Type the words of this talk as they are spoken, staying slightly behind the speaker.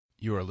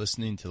You are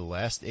listening to the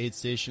Last Aid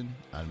Station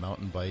on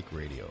Mountain Bike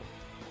Radio,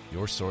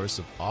 your source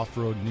of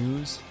off-road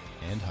news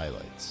and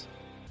highlights.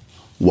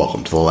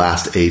 Welcome to the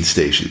Last Aid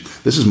Station.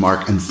 This is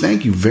Mark, and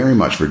thank you very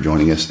much for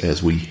joining us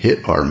as we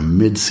hit our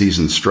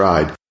mid-season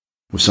stride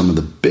with some of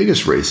the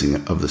biggest racing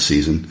of the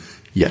season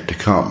yet to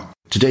come.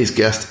 Today's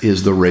guest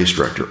is the race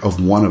director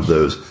of one of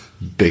those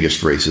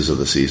biggest races of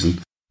the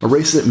season, a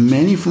race that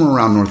many from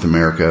around North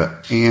America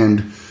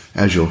and,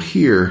 as you'll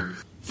hear,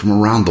 from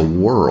around the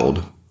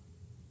world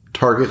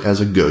target as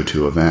a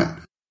go-to event.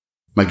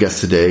 My guest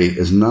today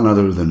is none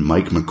other than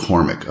Mike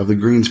McCormack of the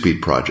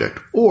Greenspeed Project,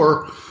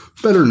 or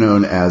better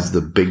known as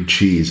the Big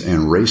Cheese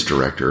and race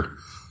director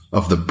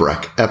of the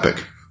Breck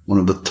Epic, one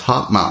of the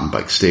top mountain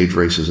bike stage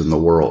races in the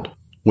world.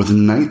 With the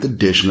 9th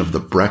edition of the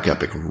Breck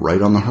Epic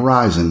right on the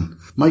horizon,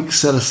 Mike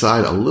set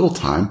aside a little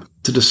time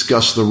to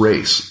discuss the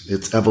race,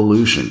 its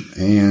evolution,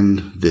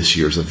 and this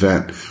year's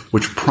event,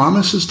 which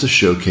promises to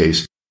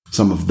showcase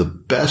some of the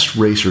best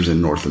racers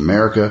in North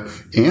America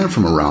and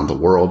from around the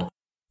world,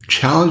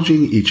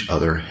 challenging each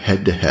other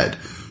head-to-head,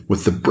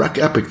 with the Breck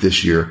Epic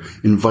this year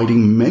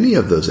inviting many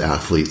of those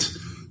athletes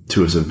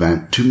to his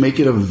event to make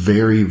it a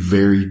very,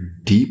 very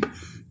deep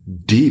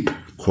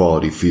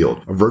quality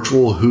field, a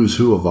virtual who's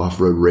who of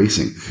off-road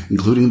racing,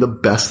 including the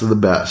best of the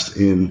best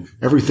in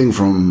everything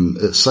from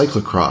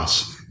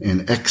cyclocross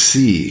and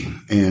XC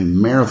and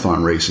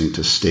marathon racing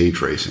to stage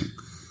racing.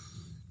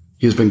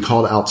 He has been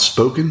called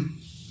outspoken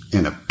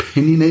and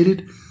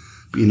opinionated,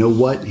 but you know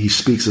what? He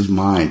speaks his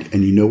mind,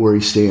 and you know where he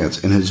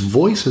stands, and his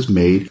voice has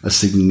made a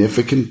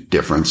significant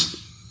difference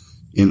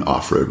in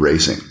off-road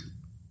racing.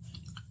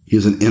 He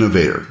is an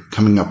innovator,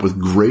 coming up with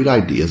great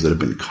ideas that have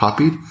been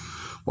copied,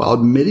 while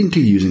admitting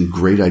to using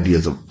great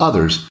ideas of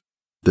others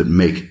that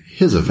make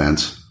his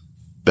events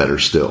better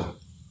still.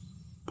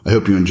 I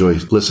hope you enjoy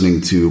listening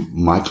to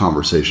my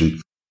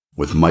conversation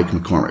with Mike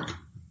McCormack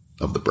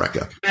of the Breck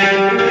Epic.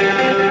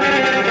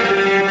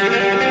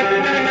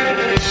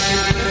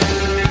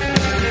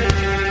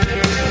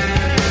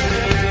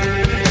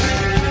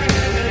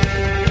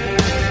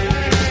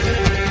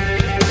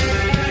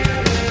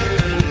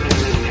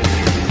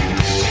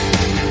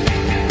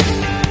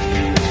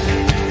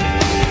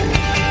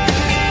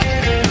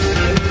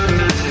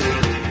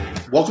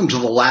 Welcome to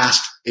the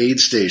Last Aid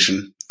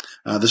Station.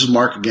 This is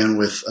Mark again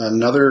with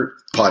another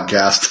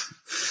podcast,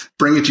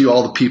 bringing to you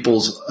all the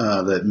peoples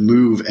that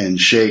move and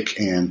shake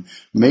and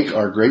make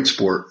our great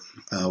sport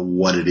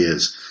what it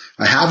is.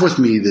 I have with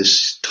me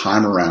this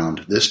time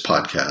around, this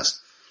podcast,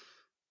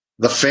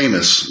 the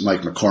famous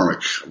Mike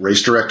McCormack,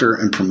 race director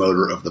and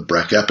promoter of the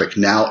Breck Epic,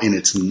 now in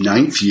its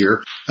 9th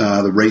year.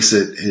 The race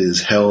that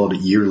is held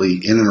yearly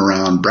in and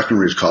around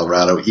Breckenridge,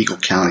 Colorado, Eagle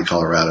County,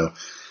 Colorado.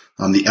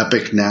 The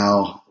Epic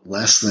now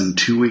less than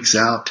 2 weeks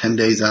out, 10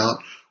 days out.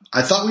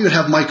 I thought we would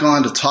have Mike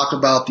on to talk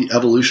about the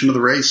evolution of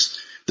the race,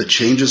 the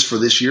changes for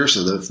this year,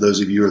 so that those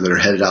of you that are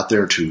headed out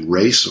there to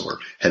race or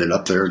headed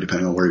up there,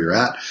 depending on where you're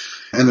at.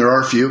 And there are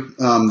a few.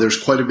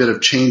 There's quite a bit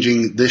of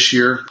changing this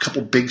year, a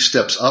couple big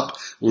steps up,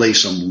 lay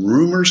some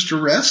rumors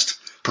to rest,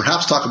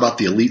 perhaps talk about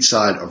the elite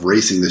side of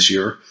racing this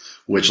year,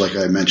 which, like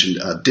I mentioned,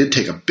 did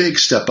take a big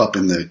step up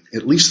in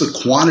at least the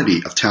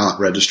quantity of talent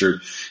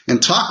registered,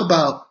 and talk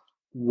about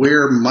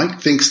where Mike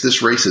thinks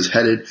this race is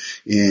headed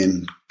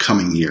in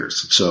coming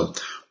years. So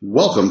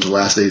welcome to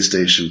Last Aid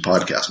Station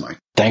podcast, Mike.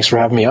 Thanks for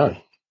having me on.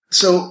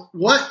 So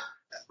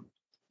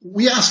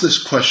we asked this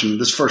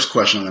first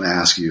question I'm going to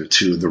ask you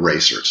to the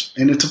racers,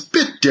 and it's a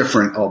bit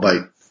different,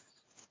 albeit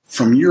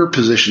from your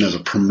position as a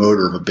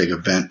promoter of a big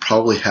event,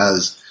 probably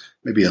has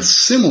maybe a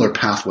similar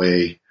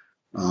pathway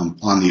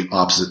on the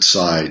opposite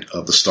side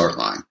of the start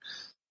line.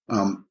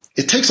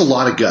 It takes a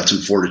lot of guts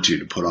and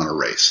fortitude to put on a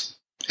race,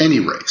 any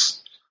race,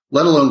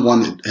 let alone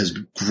one that has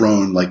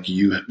grown like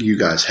you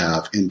guys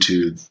have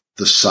into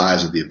the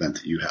size of the event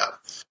that you have.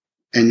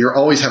 And you're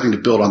always having to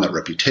build on that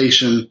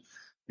reputation,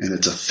 and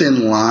it's a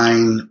thin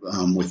line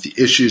with the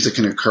issues that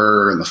can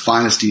occur and the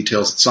finest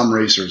details that some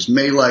racers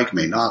may like,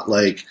 may not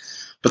like.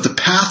 But the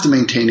path to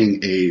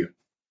maintaining a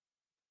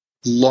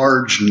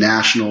large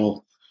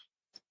national,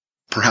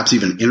 perhaps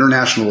even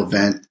international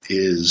event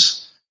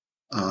is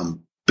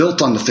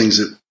built on the things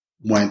that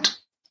went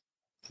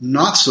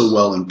not so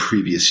well in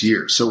previous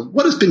years. So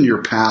what has been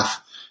your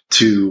path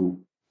to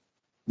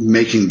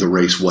making the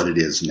race what it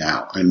is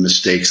now, and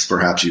mistakes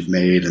perhaps you've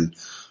made, and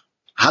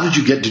how did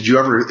you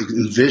ever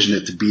envision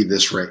it to be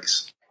this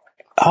race?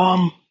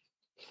 The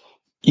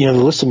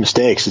list of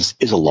mistakes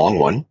is a long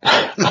one.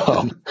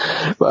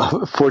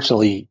 Well,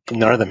 fortunately,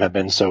 none of them have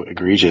been so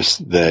egregious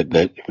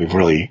that we've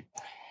really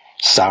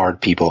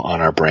soured people on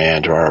our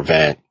brand or our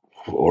event,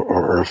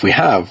 or if we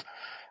have,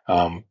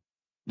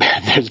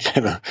 there's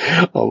been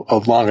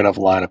a long enough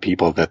line of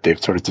people that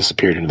they've sort of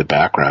disappeared into the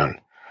background.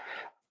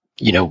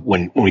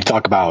 When we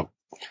talk about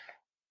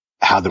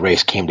how the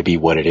race came to be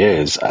what it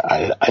is,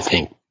 I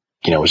think,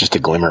 it was just a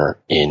glimmer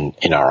in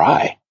our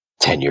eye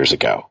 10 years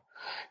ago.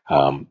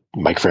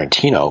 Mike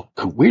Ferrantino,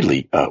 who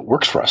weirdly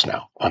works for us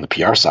now on the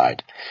PR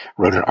side,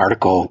 wrote an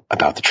article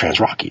about the Trans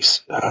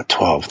Rockies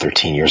 12,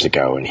 13 years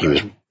ago, and he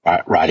was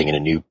riding in a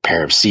new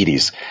pair of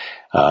Seaties,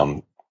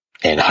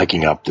 and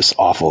hiking up this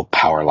awful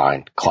power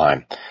line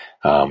climb.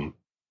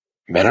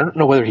 Man, I don't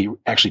know whether he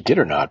actually did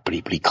or not, but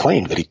he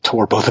claimed that he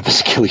tore both of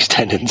his Achilles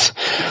tendons.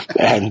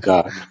 And,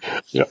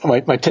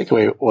 my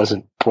takeaway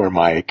wasn't poor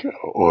Mike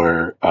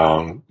or,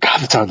 God,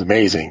 that sounds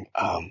amazing.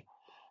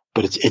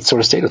 But it sort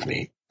of stayed with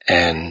me.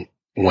 And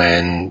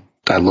when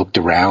I looked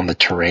around the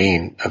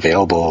terrain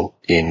available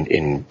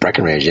in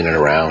Breckenridge, in and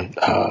around,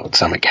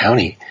 Summit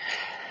County,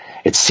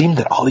 it seemed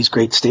that all these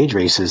great stage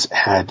races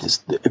had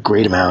a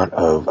great amount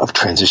of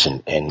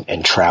transition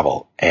and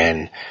travel.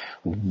 And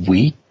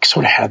we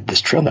sort of had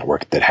this trail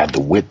network that had the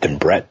width and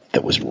breadth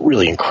that was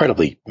really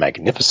incredibly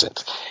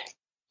magnificent.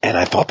 And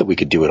I thought that we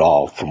could do it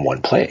all from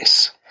one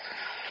place.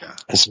 Yeah.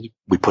 And so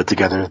we put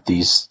together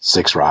these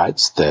 6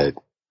 rides that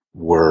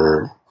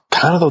were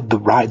kind of the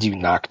rides you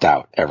knocked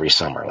out every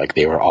summer. Like,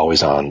 they were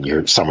always on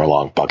your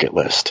summer-long bucket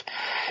list.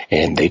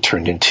 And they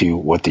turned into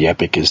what the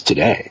Epic is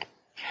today.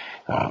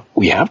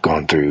 We have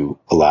gone through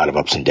a lot of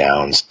ups and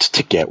downs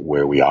to get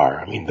where we are.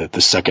 I mean,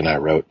 the second I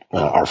wrote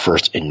our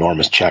first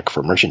enormous check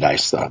for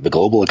merchandise, the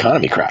global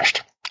economy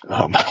crashed.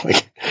 Not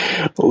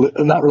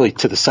really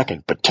to the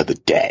second, but to the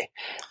day.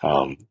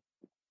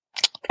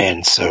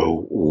 And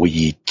so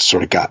we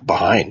sort of got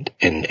behind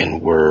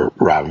and were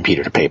robbing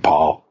Peter to pay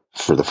Paul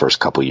for the first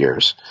couple of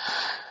years.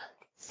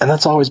 And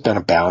that's always been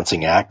a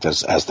balancing act.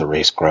 As the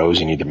race grows,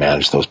 you need to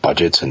manage those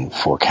budgets and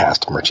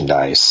forecast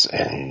merchandise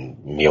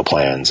and meal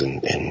plans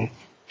and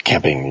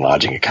camping,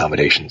 lodging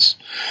accommodations.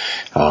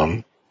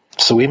 So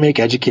we make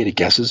educated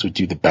guesses. We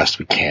do the best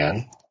we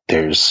can.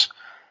 There's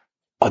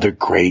other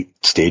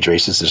great stage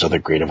races. There's other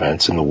great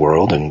events in the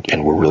world,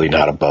 and we're really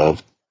not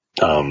above,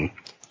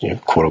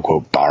 quote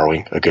unquote,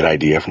 borrowing a good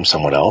idea from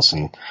someone else.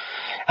 And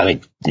I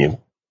think,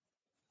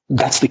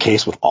 that's the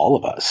case with all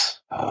of us,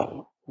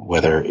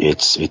 whether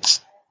it's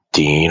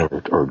Dean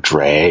or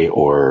Dre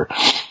or,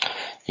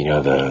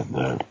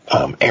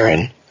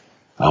 Aaron.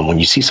 When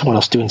you see someone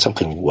else doing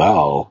something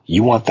well,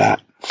 you want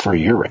that for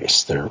your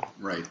race.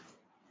 Right.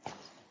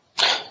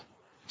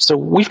 So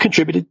we've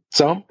contributed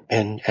some,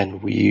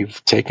 and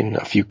we've taken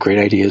a few great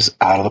ideas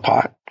out of the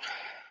pot.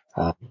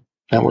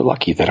 And we're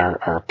lucky that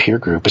our peer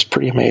group is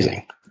pretty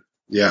amazing.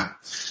 Yeah.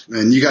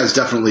 And you guys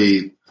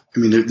definitely,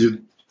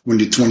 when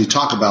you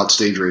talk about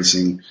stage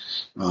racing,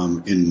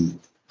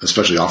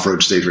 especially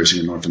off-road stage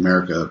racing in North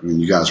America,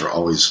 you guys are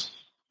always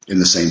in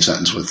the same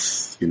sentence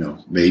with,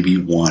 maybe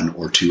 1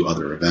 or 2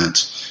 other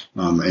events.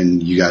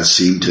 And you guys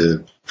seem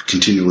to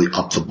continually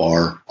up the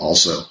bar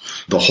also.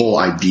 The whole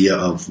idea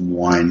of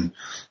one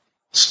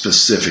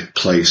specific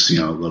place,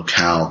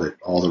 locale that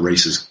all the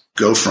races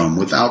go from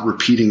without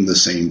repeating the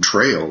same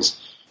trails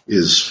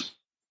is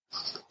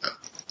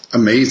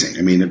amazing.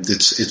 It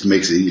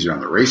makes it easier on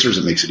the racers.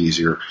 It makes it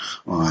easier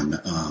on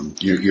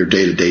your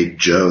day-to-day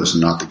Joes,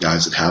 and not the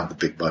guys that have the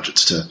big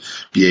budgets to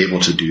be able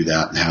to do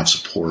that and have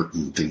support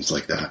and things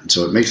like that. And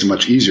so it makes it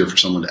much easier for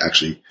someone to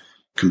actually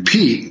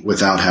compete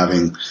without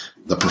having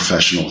the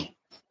professional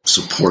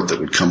support that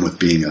would come with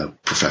being a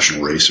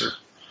professional racer.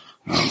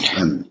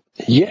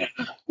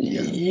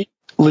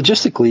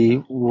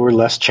 Logistically, we're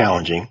less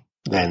challenging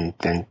than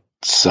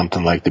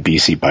something like the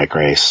BC bike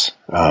race.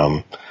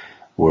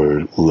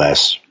 We're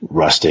less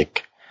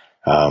rustic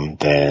than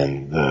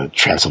the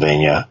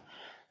Transylvania.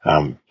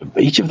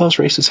 Each of those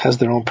races has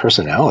their own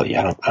personality.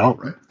 I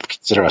don't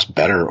consider us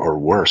better or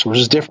worse. We're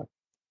just different.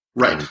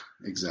 Right.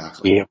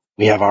 Exactly.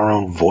 We have our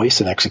own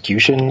voice and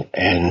execution,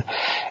 and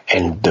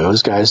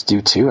those guys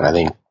do too. And I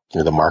think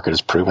the market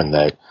has proven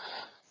that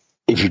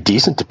if you're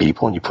decent to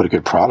people and you put a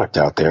good product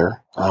out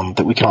there,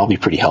 that we can all be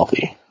pretty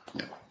healthy.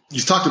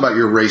 You've talked about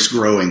your race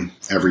growing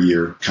every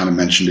year, kind of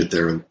mentioned it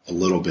there a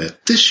little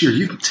bit. This year,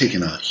 you've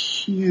taken a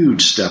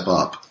huge step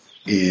up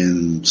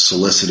in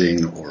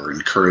soliciting or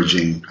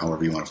encouraging,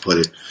 however you want to put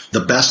it,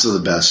 the best of the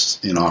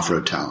best in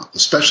off-road talent,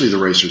 especially the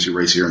racers who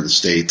race here in the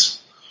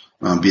States,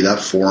 be that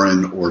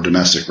foreign or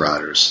domestic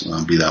riders,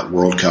 be that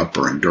World Cup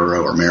or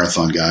Enduro or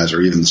marathon guys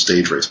or even the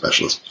stage race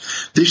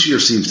specialists. This year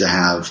seems to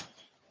have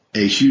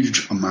a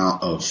huge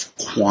amount of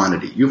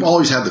quantity. You've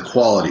always had the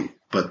quality,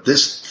 but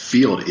this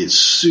field is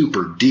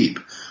super deep.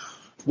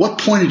 What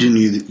pointed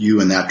you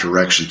in that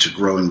direction to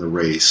growing the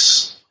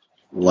race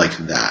like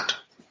that?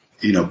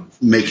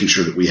 Making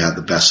sure that we have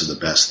the best of the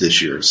best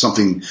this year. It's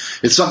something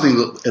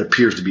that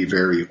appears to be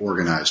very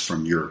organized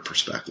from your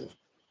perspective.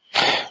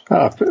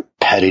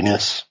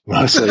 Pettiness,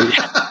 mostly.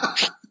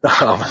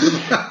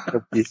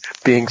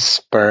 Being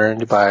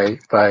spurned by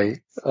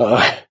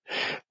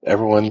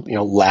everyone,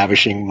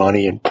 lavishing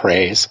money and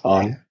praise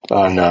on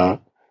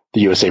the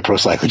USA Pro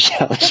Cycling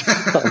Challenge,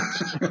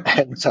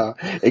 and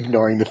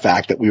ignoring the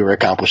fact that we were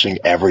accomplishing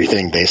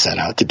everything they set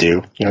out to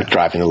do.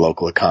 Driving the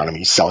local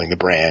economy, selling the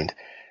brand,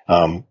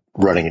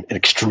 running an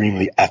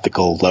extremely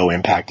ethical, low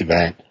impact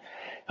event.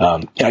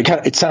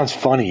 It sounds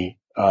funny,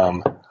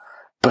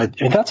 but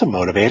that's a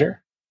motivator.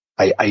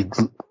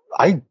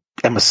 I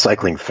am a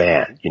cycling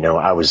fan.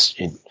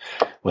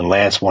 When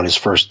Lance won his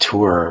first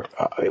tour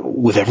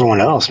with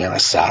everyone else, man, I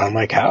sat on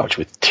my couch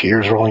with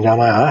tears rolling down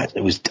my eyes.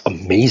 It was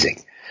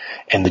amazing.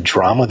 And the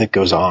drama that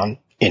goes on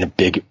in a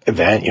big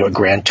event, a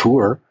Grand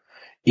Tour,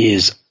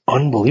 is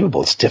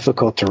unbelievable. It's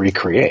difficult to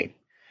recreate.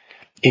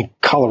 In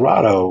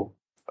Colorado,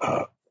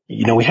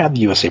 we have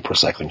the USA Pro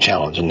Cycling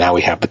Challenge, and now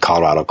we have the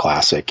Colorado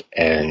Classic.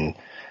 And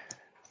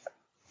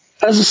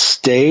as a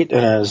state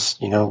and as,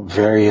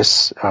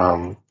 various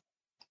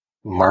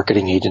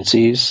marketing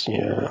agencies,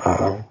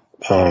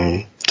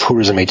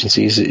 tourism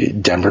agencies,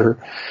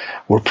 Denver,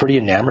 we're pretty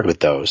enamored with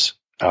those.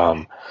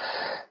 And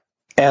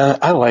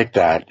I like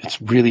that.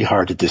 It's really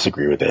hard to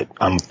disagree with it.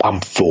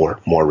 I'm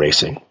for more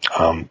racing.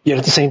 Yet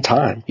at the same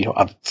time,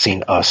 I've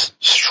seen us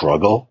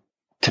struggle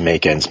to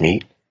make ends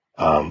meet.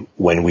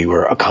 When we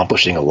were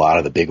accomplishing a lot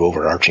of the big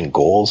overarching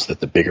goals that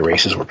the bigger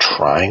races were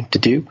trying to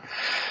do.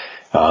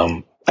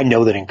 I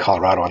know that in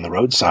Colorado on the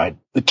roadside,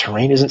 the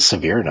terrain isn't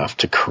severe enough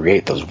to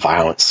create those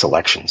violent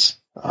selections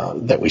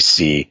that we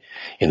see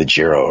in the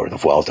Giro or the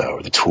Vuelta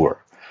or the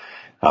Tour.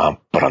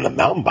 But on the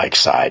mountain bike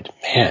side,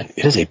 man,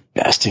 it is a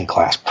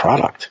best-in-class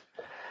product.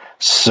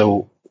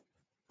 So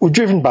we're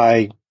driven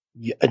by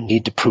a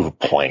need to prove a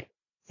point.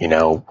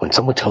 When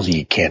someone tells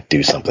you can't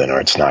do something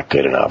or it's not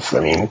good enough,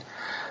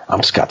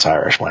 I'm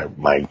Scots-Irish.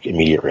 My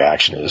immediate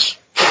reaction is,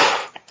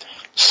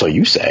 so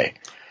you say.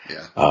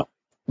 Yeah.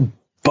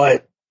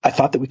 But I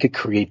thought that we could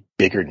create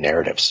bigger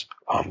narratives,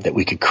 that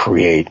we could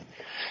create,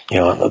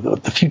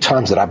 the few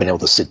times that I've been able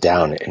to sit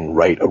down and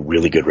write a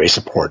really good race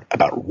report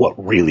about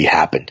what really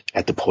happened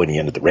at the pointy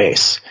end of the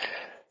race,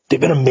 they've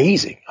been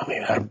amazing.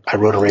 I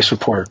wrote a race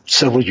report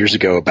several years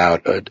ago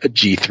about a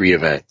G3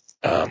 event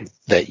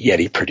that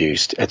Yeti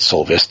produced at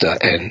Sol Vista,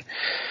 and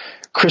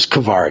Chris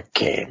Kovarik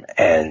came,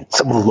 and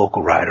some of the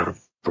local riders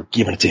were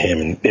giving it to him,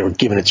 and they were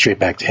giving it straight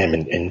back to him,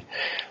 and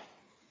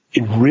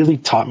it really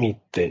taught me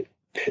that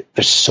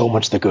there's so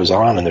much that goes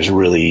on, and there's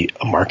really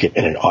a market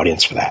and an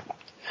audience for that.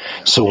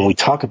 So when we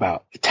talk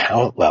about the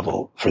talent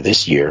level for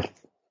this year,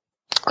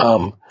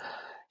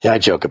 I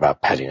joke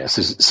about pettiness.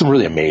 There's some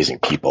really amazing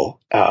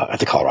people at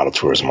the Colorado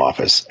Tourism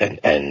Office,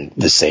 and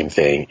the same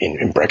thing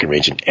in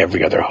Breckenridge and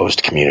every other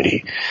host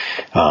community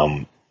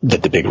that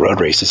the big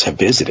road races have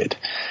visited.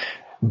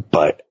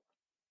 But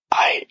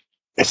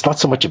it's not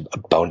so much a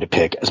bone to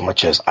pick as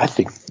much as I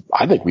think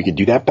we can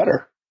do that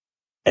better.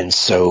 And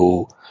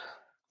so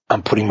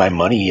I'm putting my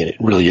money, and it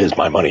really is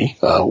my money,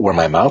 where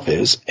my mouth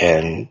is,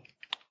 and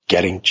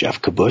getting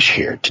Jeff Kabush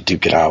here to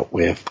duke it out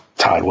with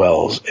Todd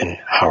Wells and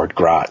Howard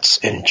Gratz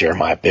and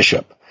Jeremiah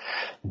Bishop.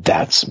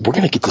 We're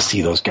going to get to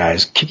see those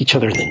guys kick each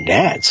other in the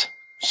nads.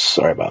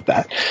 Sorry about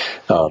that.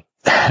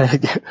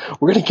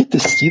 We're going to get to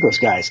see those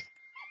guys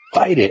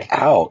fight it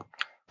out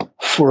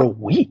for a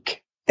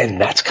week. And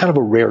that's kind of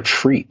a rare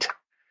treat.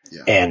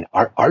 Yeah. And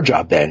our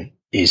job then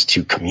is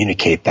to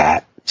communicate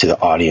that to the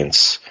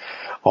audience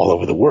all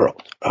over the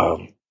world.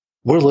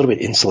 We're a little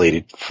bit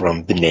insulated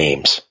from the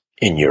names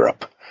in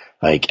Europe.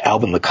 Like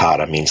Albin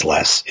Licata means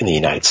less in the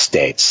United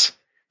States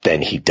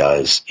than he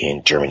does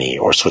in Germany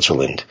or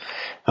Switzerland.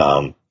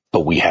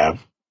 But we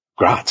have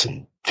Gratz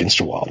and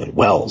Finsterwald and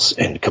Wells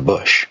and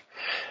Kabush.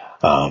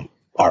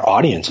 Our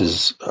audience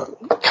is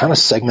kind of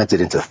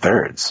segmented into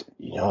thirds.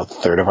 A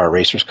third of our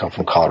racers come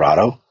from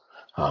Colorado.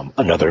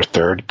 Another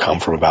third come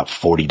from about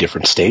 40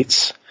 different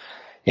states.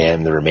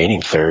 And the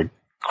remaining third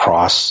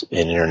cross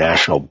an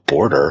international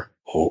border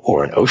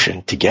or an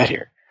ocean to get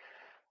here.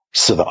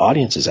 So the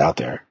audience is out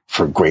there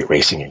for great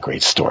racing and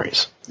great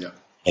stories. Yeah.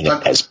 And go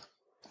ahead.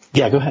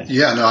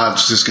 Yeah, no, I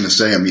was just going to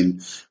say,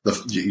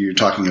 you're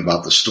talking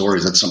about the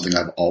stories. That's something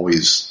I've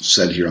always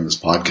said here on this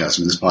podcast.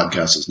 This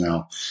podcast is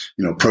now,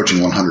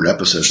 approaching 100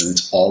 episodes, and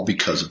it's all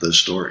because of those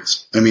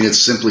stories. It's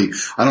simply,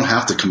 I don't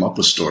have to come up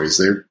with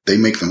stories. They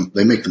make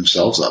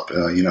themselves up.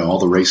 All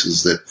the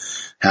races that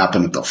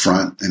happen at the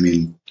front.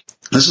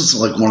 This is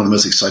like one of the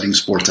most exciting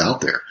sports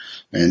out there.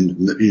 And,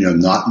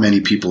 not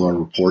many people are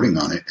reporting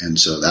on it. And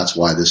so that's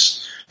why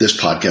this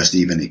podcast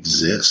even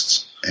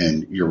exists.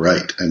 And you're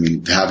right.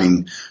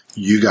 Having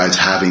you guys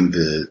having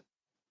the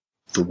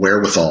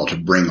wherewithal to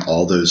bring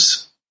all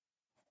those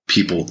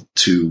people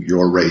to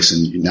your race,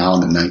 and you now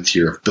in the ninth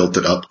year have built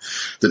it up,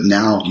 that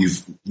now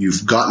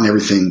you've gotten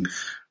everything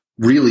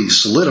really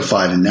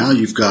solidified. And now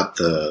you've got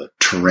the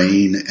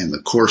terrain and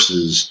the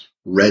courses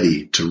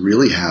ready to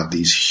really have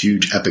these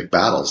huge epic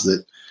battles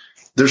that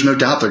there's no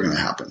doubt they're going to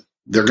happen.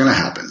 They're going to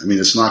happen.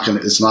 It's not going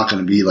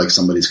to be like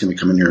somebody's going to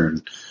come in here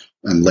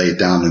and lay it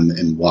down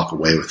and walk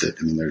away with it.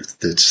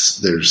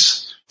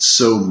 There's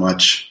so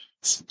much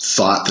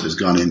thought that has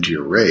gone into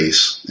your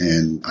race,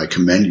 and I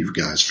commend you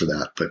guys for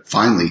that. But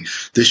finally,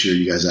 this year,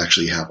 you guys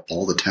actually have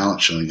all the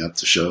talent showing up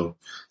to show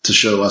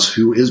us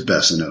who is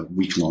best in a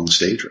week-long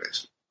stage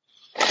race.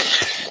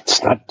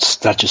 It's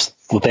not just,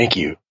 well, thank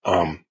you.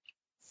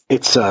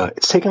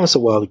 It's taken us a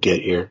while to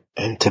get here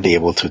and to be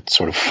able to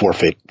sort of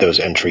forfeit those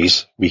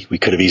entries. We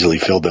could have easily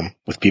filled them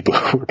with people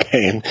who were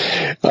paying.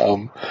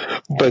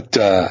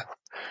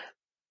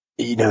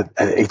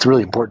 It's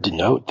really important to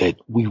note that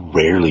we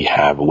rarely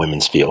have a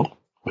women's field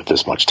with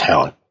this much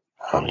talent.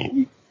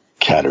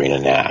 Katarina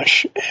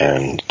Nash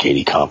and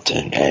Katie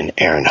Compton and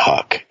Erin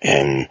Huck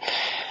and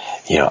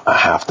a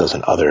half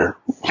dozen other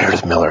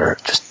Meredith Miller,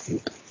 just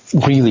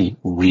really,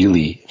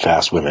 really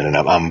fast women. And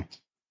I'm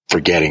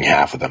forgetting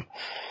half of them.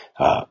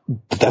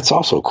 But that's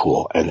also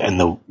cool. And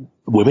the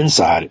women's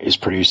side is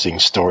producing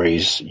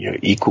stories,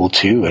 equal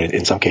to, and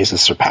in some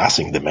cases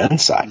surpassing the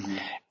men's side. Mm-hmm.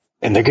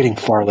 And they're getting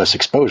far less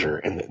exposure.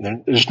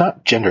 And there's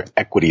not gender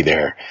equity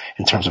there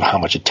in terms of how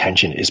much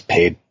attention is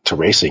paid to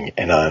racing.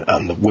 And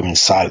on the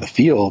women's side of the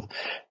field,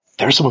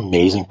 there's some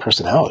amazing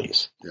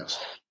personalities. Yes.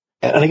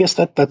 And I guess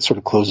that sort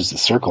of closes the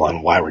circle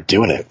on why we're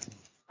doing it.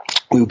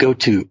 We would go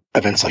to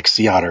events like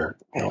Sea Otter,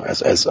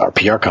 as our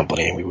PR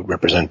company, and we would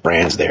represent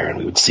brands there, and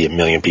we would see 1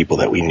 million people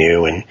that we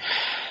knew, and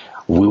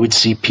we would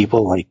see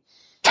people like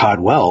Todd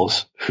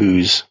Wells,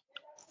 who's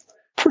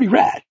pretty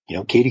rad,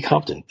 Katie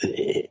Compton,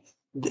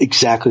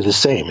 exactly the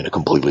same in a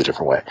completely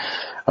different way.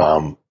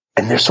 And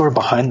they're sort of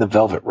behind the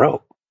velvet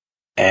rope,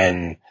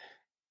 and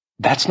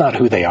that's not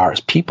who they are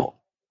as people.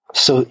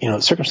 So,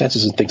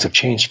 circumstances and things have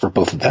changed for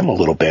both of them a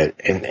little bit,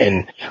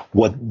 and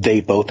what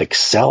they both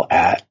excel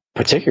at,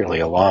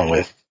 particularly along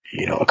with,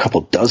 a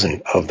couple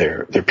dozen of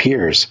their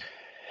peers,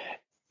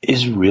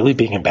 is really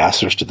being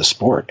ambassadors to the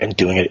sport and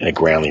doing it in a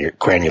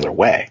granular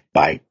way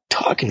by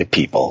talking to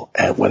people,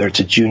 whether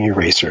it's a junior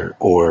racer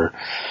or,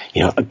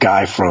 a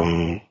guy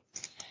from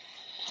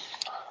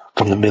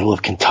the middle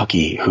of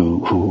Kentucky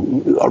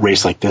who a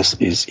race like this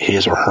is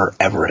his or her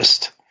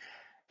Everest.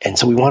 And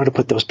so we wanted to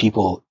put those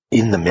people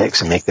in the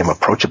mix and make them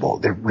approachable.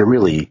 They're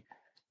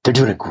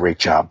doing a great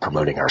job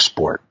promoting our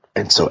sport.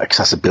 And so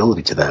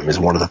accessibility to them is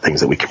one of the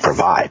things that we can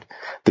provide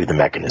through the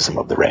mechanism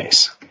of the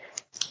race.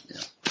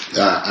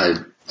 Yeah.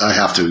 I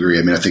have to agree.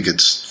 I mean, I think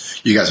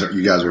you guys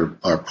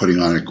are putting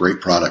on a great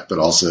product, but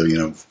also,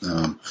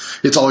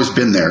 it's always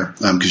been there,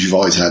 because you've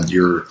always had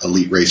your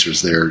elite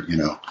racers there,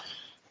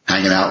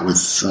 hanging out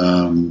with,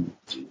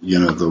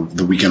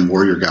 the weekend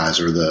warrior guys,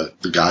 or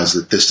the guys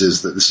that this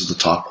is the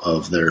top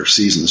of their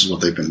season. This is what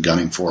they've been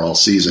gunning for all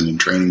season and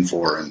training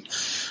for.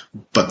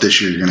 But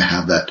this year you're going to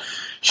have that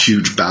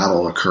huge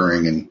battle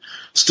occurring, and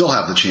still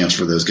have the chance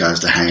for those guys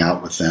to hang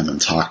out with them and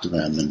talk to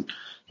them. And,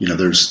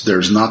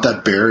 there's not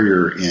that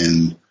barrier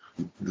in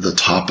the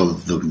top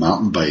of the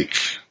mountain bike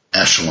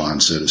echelon,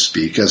 so to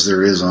speak, as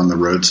there is on the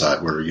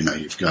roadside, where,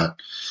 you've got,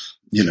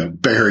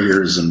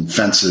 barriers and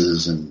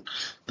fences, and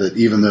that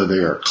even though they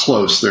are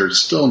close, they're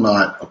still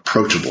not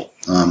approachable,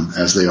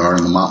 as they are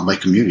in the mountain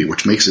bike community,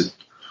 which makes it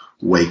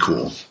way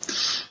cool.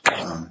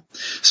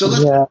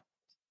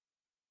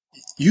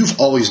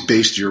 You've always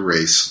based your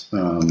race,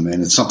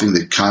 and it's something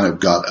that kind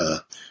of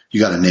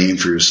you got a name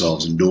for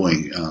yourselves in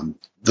doing,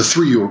 the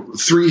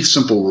three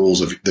simple rules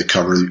that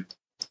cover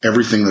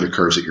everything that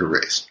occurs at your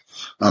race.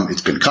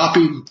 It's been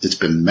copied. It's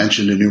been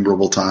mentioned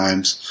innumerable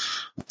times.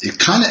 It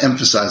kind of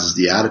emphasizes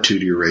the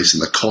attitude of your race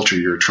and the culture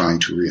you're trying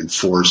to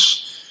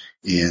reinforce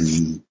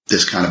in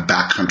this kind of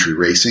backcountry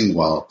racing,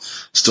 while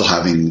still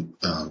having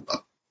a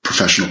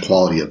professional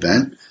quality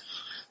event.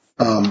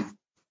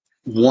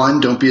 One,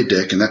 don't be a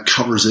dick, and that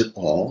covers it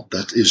all.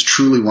 That is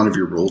truly one of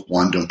your rules.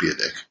 One, don't be a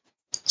dick.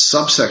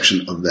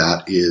 Subsection of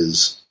that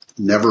is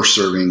never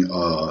serving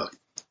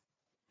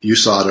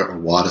USADA or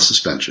WADA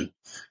suspension,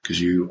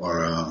 because you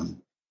are,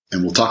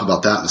 and we'll talk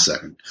about that in a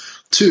second.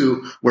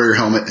 2, wear your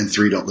helmet, and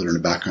 3, don't litter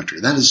in the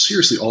backcountry. That is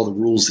seriously all the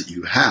rules that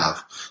you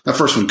have. That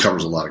first one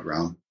covers a lot of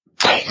ground.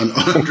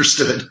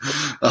 Understood.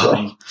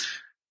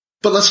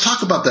 But let's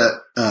talk about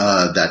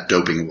that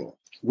doping rule,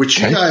 which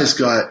you guys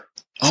got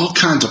all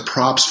kinds of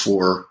props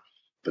for,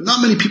 but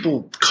not many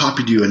people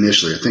copied you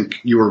initially. I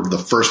think you were the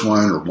first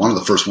one, or one of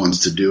the first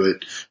ones to do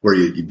it, where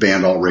you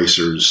banned all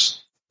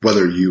racers,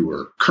 whether you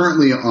were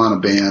currently on a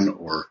ban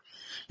or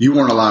you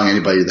weren't allowing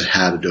anybody that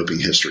had a doping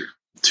history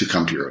to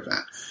come to your event.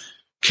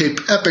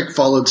 Cape Epic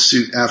followed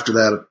suit after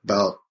that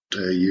about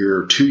a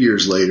year or 2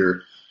 years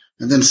later.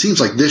 And then it seems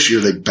like this year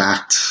they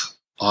backed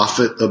off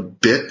it a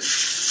bit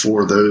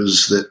for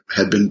those that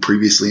had been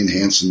previously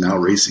enhanced and now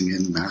racing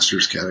in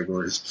masters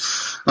categories.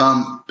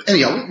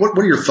 Anyhow, what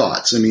are your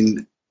thoughts? I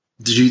mean,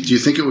 do you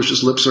think it was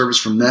just lip service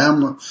from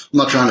them? I'm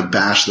not trying to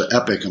bash the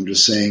Epic. I'm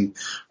just saying,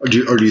 or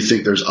do you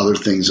think there's other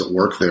things at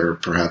work there,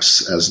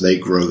 perhaps as they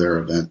grow their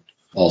event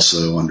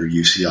also under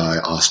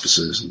UCI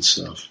auspices and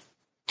stuff?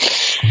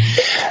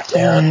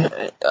 And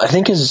I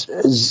think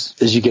as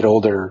you get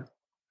older,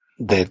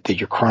 that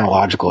your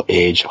chronological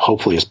age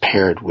hopefully is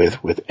paired with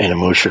an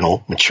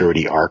emotional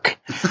maturity arc.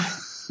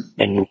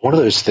 And one of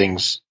those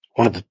things,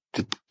 one of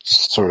the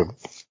sort of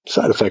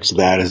side effects of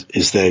that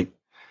is that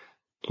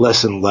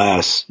less and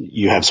less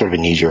you have sort of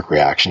a knee-jerk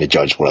reaction to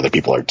judge what other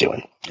people are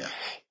doing. Yeah.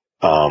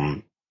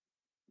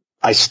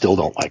 I still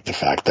don't like the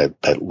fact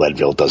that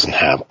Leadville doesn't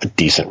have a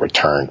decent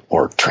return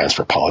or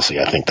transfer policy.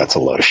 I think that's a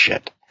load of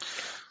shit,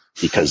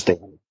 because they're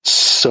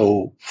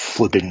so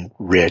flippin'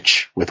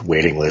 rich with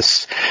waiting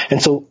lists.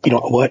 And so, you know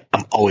what?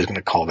 I'm always going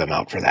to call them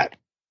out for that,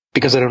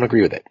 because I don't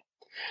agree with it.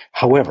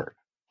 However,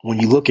 when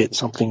you look at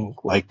something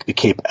like the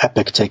Cape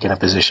Epic taking a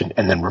position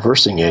and then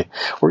reversing it,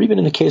 or even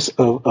in the case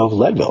of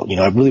Leadville,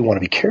 I really want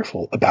to be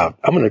careful about,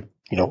 I'm going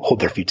to, hold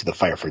their feet to the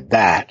fire for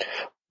that.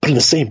 But in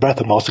the same breath,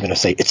 I'm also going to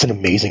say it's an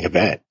amazing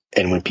event.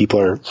 And when people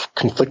are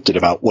conflicted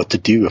about what to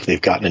do if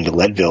they've gotten into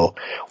Leadville,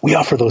 we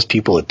offer those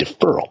people a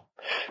deferral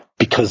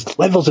because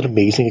Leadville's an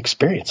amazing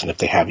experience. And if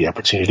they have the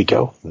opportunity to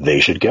go, they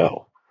should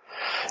go.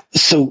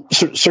 So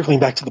circling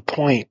back to the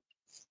point,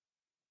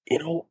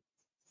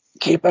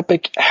 Cape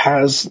Epic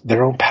has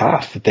their own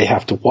path that they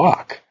have to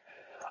walk.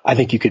 I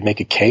think you could make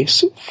a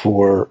case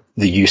for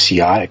the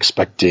UCI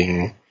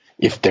expecting,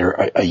 if they're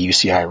a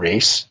UCI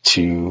race,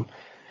 to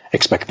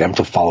expect them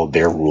to follow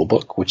their rule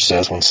book, which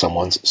says when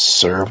someone's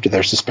served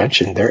their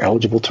suspension, they're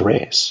eligible to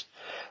race.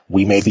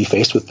 We may be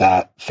faced with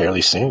that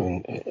fairly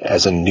soon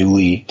as a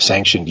newly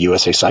sanctioned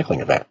USA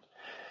cycling event.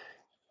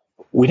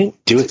 We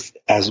didn't do it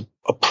as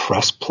a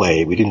press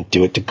play. We didn't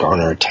do it to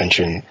garner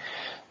attention.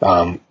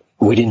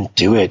 We didn't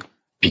do it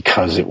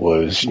because it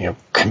was,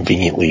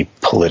 conveniently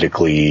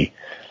politically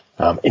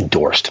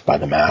endorsed by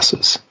the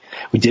masses.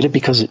 We did it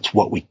because it's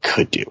what we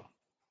could do,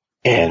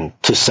 and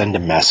to send a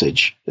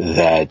message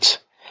that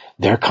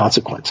there are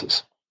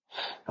consequences.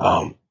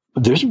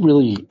 There's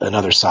really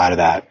another side of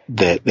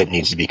that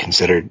needs to be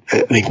considered.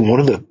 I think one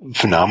of the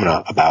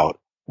phenomena about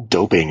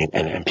doping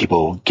and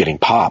people getting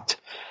popped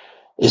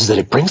is that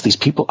it brings these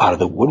people out of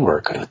the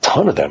woodwork, and a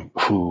ton of them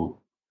who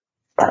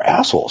are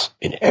assholes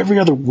in every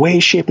other way,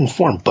 shape, and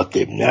form, but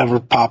they've never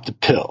popped a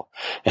pill.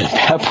 And at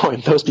that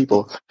point, those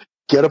people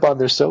get up on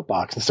their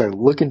soapbox and start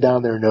looking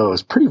down their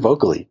nose pretty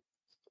vocally.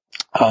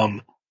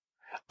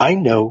 I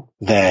know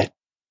that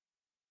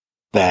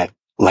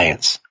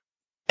Lance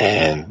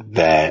and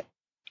that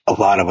a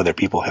lot of other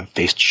people have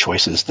faced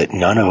choices that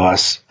none of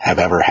us have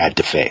ever had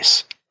to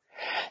face.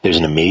 There's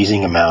an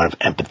amazing amount of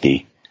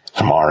empathy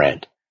from our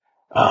end.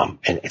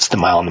 And it's the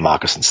mile in the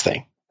moccasins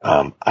thing.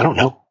 I don't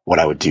know what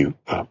I would do,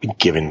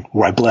 given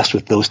were I blessed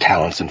with those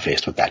talents and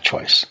faced with that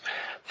choice.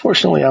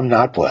 Fortunately, I'm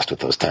not blessed with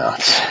those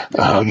talents.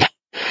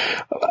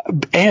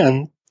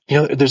 And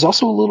there's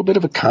also a little bit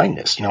of a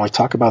kindness. I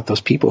talk about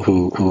those people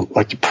who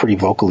like to pretty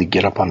vocally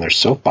get up on their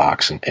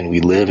soapbox, and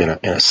we live in a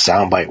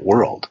soundbite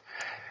world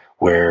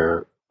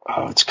where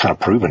it's kind of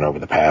proven over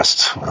the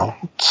past,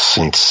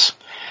 since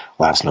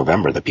last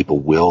November, that people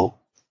will,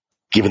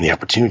 given the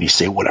opportunity,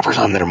 say whatever's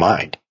on their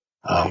mind,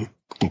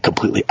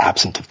 completely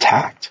absent of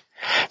tact.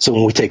 So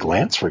when we take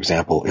Lance, for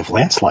example, if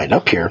Lance lined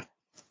up here,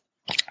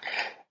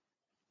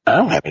 I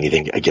don't have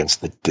anything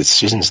against the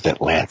decisions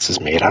that Lance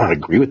has made. I don't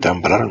agree with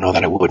them, but I don't know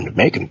that I wouldn't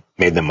have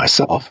made them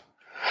myself.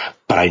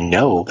 But I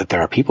know that there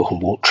are people who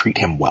won't treat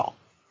him well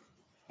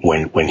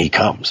when he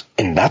comes,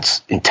 and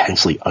that's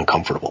intensely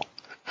uncomfortable.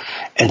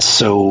 And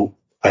so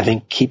I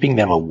think keeping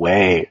them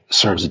away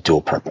serves a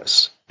dual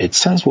purpose. It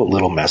sends what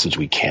little message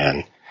we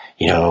can.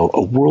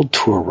 A world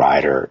tour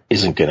rider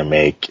isn't going to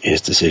make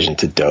his decision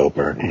to dope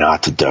or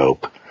not to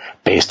dope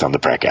based on the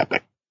Breck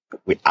Epic.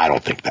 I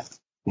don't think that.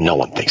 No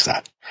one thinks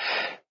that.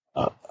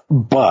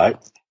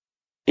 But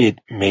it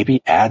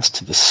maybe adds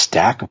to the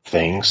stack of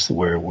things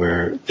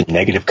where the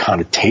negative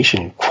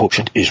connotation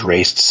quotient is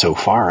raised so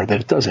far that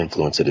it does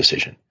influence a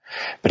decision.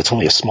 But it's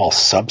only a small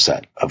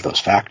subset of those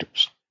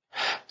factors.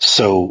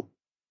 So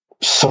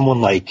someone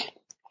like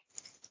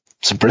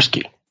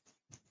Zabriskie,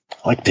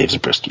 I like Dave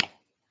Zabriskie,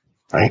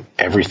 right?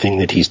 Everything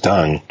that he's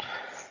done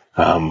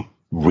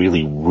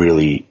really,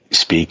 really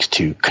speaks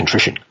to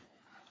contrition.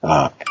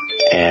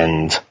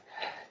 And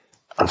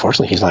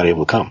unfortunately, he's not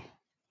able to come.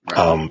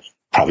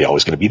 Probably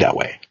always going to be that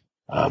way.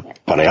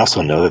 But I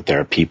also know that there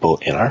are people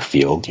in our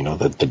field,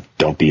 the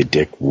don't be a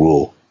dick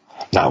rule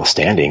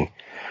notwithstanding,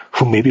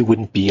 who maybe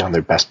wouldn't be on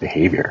their best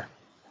behavior.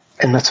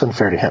 And that's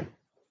unfair to him.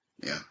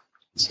 Yeah.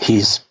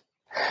 He's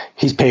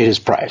paid his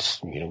price.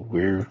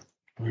 We're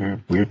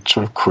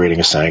sort of creating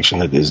a sanction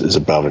that is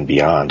above and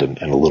beyond and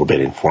a little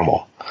bit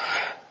informal.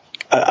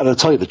 I'll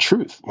tell you the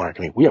truth, Mark.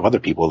 We have other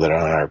people that are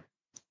on our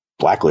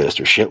blacklist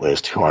or shit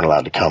list who aren't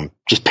allowed to come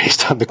just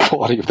based on the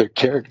quality of their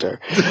character,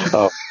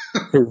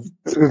 who've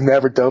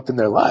never doped in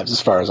their lives,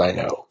 as far as I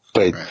know.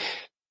 But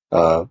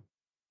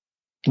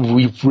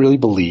we really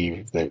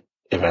believe that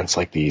events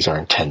like these are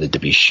intended to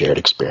be shared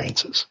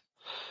experiences,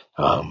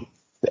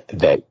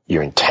 that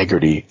your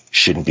integrity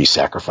shouldn't be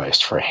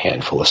sacrificed for a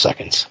handful of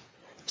seconds.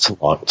 It's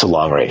a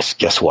long race.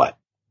 Guess what?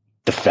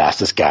 The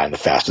fastest guy and the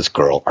fastest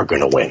girl are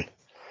going to win.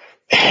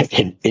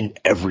 In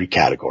every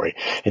category,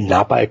 and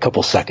not by a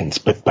couple seconds,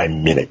 but by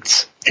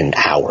minutes and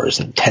hours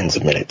and tens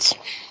of minutes.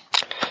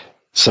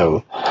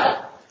 So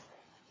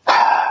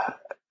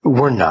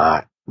we're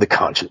not the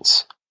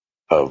conscience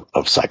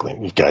of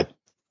cycling. We've got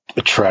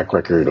a track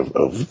record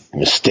of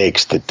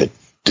mistakes that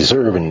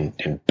deserve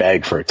and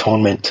beg for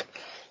atonement,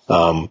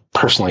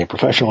 personally and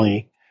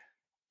professionally.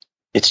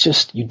 It's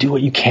just, you do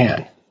what you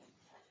can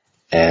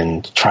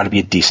and try to be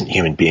a decent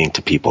human being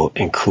to people,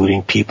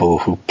 including people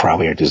who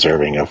probably are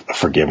deserving of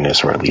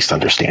forgiveness or at least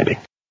understanding.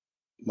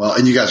 Well,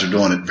 and you guys are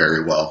doing it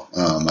very well.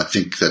 I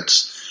think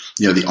that's,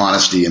 the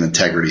honesty and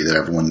integrity that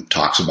everyone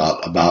talks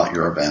about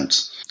your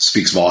events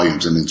speaks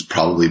volumes, and it's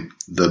probably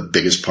the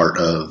biggest part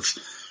of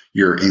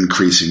your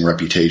increasing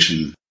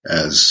reputation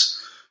as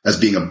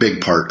being a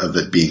big part of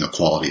it being a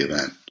quality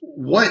event.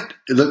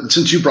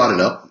 Since you brought it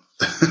up,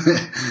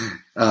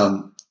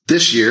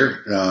 this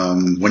year,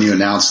 when you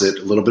announced it,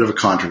 a little bit of a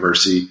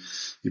controversy.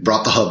 You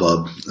brought the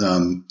hubbub.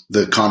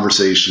 The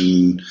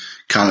conversation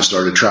kind of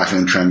started tracking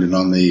and trending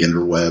on the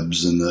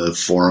interwebs and the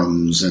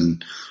forums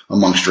and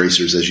amongst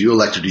racers as you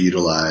elected to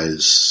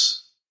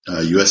utilize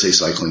USA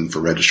Cycling for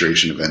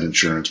registration, event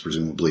insurance,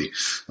 presumably,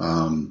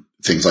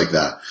 things like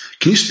that.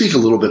 Can you speak a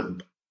little bit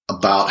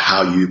about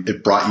how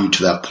it brought you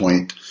to that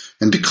point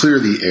and to clear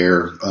the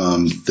air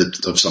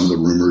of some of the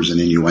rumors and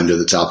innuendo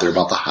that's out there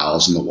about the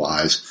hows and the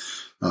whys?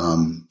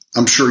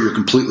 I'm sure you're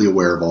completely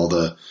aware of all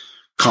the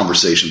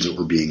conversations that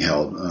were being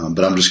held,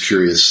 but I'm just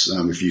curious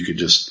if you could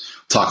just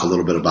talk a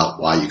little bit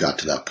about why you got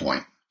to that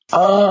point.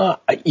 I'm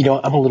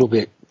a little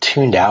bit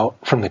tuned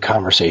out from the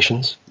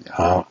conversations.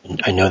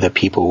 I know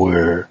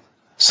that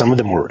some of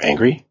them were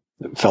angry,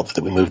 felt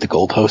that we moved the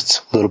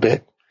goalposts a little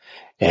bit.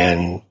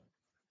 And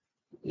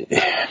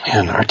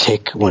man, our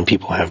take when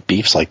people have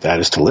beefs like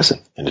that is to listen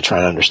and to try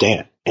to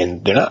understand.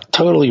 And they're not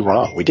totally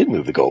wrong. We did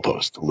move the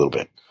goalpost a little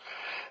bit.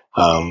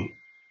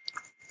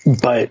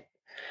 But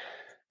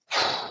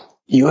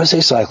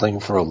USA Cycling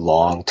for a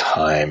long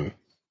time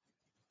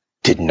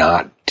did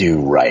not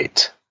do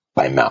right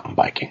by mountain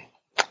biking.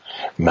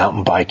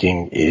 Mountain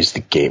biking is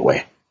the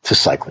gateway to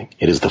cycling.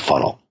 It is the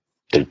funnel.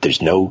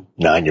 There's no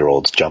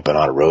 9-year-olds jumping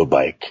on a road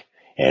bike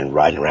and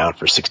riding around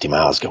for 60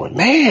 miles going,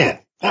 man,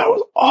 that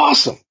was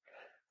awesome.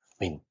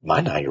 I mean,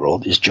 my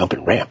 9-year-old is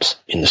jumping ramps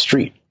in the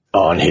street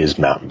on his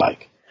mountain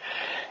bike.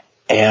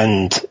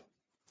 And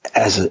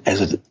as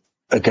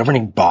a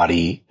governing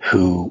body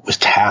who was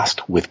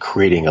tasked with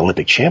creating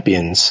Olympic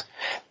champions,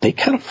 they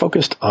kind of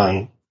focused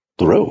on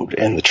the road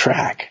and the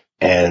track,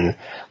 and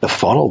the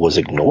funnel was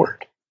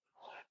ignored.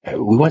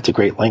 We went to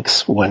great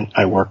lengths when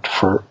I worked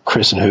for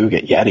Chris and Hoog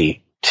at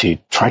Yeti to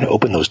try to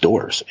open those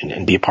doors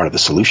and be a part of the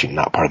solution,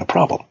 not part of the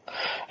problem.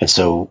 And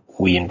so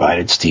we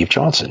invited Steve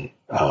Johnson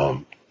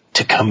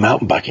to come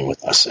mountain biking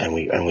with us, and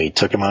we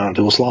took him on a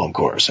dual slalom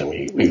course, and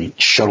we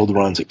shuttled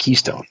runs at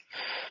Keystone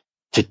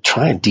to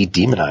try and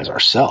de-demonize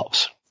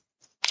ourselves.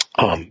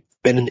 And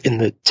in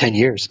the 10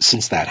 years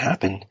since that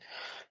happened,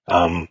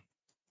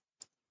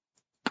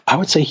 I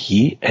would say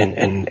he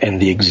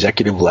and the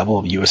executive level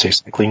of USA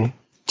Cycling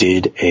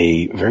did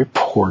a very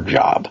poor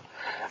job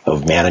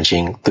of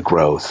managing the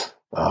growth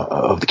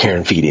of the care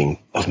and feeding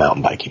of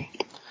mountain biking.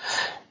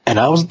 And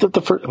I was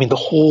the first, the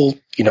whole,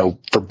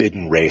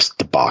 forbidden race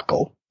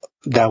debacle,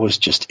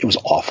 it was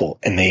awful.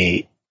 And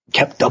they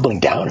kept doubling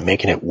down and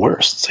making it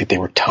worse. It's like they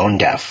were tone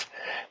deaf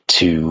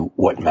to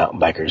what mountain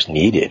bikers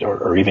needed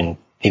or even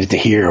needed to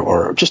hear,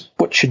 or just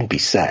what shouldn't be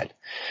said.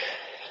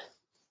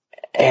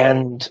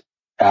 And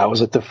I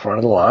was at the front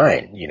of the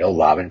line,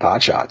 lobbing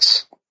pot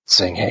shots,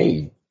 saying,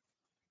 hey,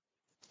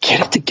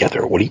 get it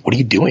together. What are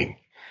you doing?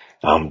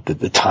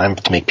 The time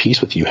to make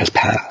peace with you has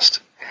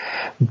passed.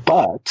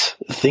 But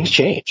things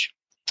change.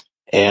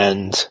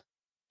 And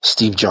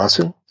Steve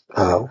Johnson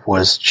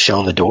was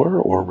shown the door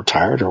or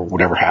retired or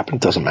whatever happened.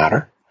 It doesn't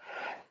matter.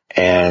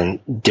 And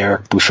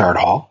Derek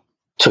Bouchard-Hall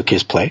took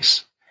his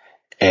place.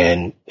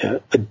 And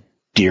a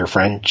dear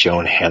friend,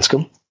 Joan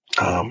Hanscom,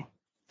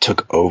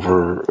 took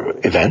over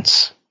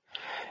events.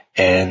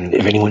 And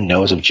if anyone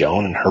knows of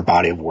Joan and her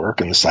body of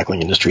work in the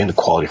cycling industry and the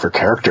quality of her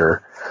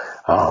character,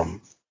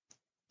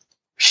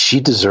 she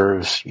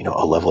deserves,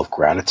 a level of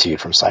gratitude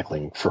from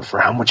cycling for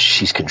how much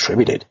she's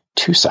contributed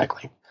to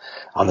cycling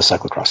on the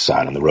cyclocross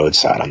side, on the road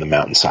side, on the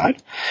mountain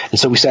side. And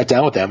so we sat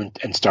down with them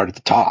and started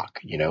to talk.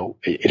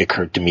 It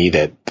occurred to me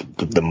that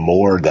the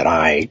more that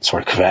I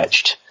sort of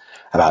kvetched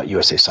about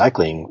USA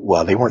Cycling,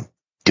 while they weren't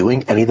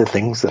doing any of the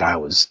things that I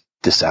was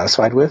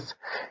dissatisfied with,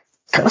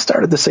 kind of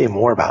started to say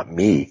more about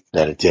me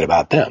than it did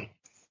about them.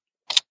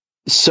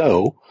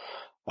 So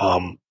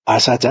I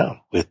sat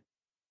down with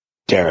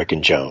Derek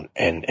and Joan,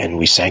 and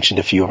we sanctioned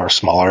a few of our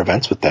smaller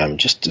events with them,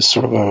 just as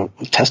sort of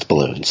a test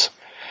balloons.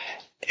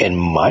 And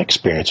my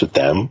experience with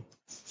them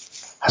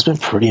has been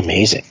pretty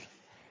amazing.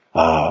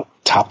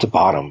 Top to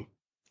bottom,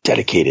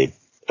 dedicated,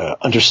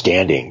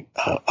 understanding,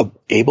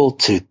 able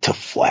to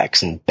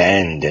flex and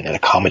bend and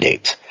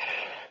accommodate.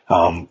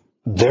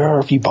 There are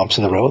a few bumps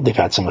in the road. They've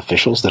had some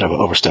officials that have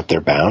overstepped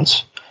their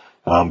bounds.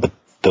 But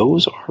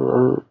those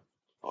are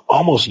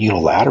almost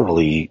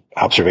unilaterally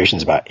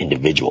observations about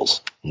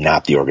individuals,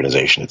 not the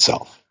organization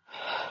itself.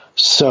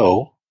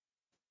 So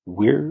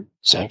we're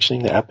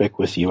sanctioning the Epic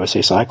with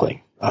USA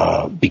Cycling,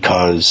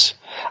 because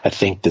I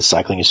think that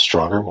cycling is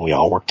stronger when we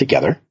all work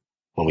together,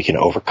 when we can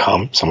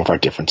overcome some of our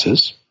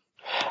differences.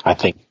 I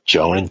think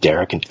Joan and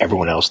Derek and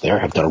everyone else there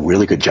have done a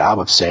really good job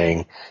of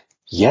saying,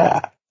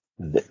 yeah,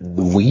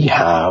 we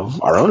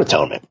have our own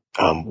atonement.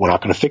 We're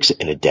not going to fix it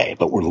in a day,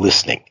 but we're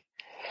listening.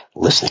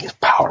 Listening is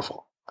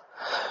powerful.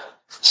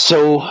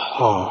 So,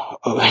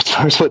 as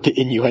far as what the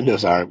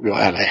innuendos are,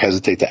 and I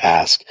hesitate to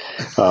ask,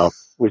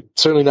 we're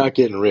certainly not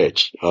getting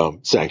rich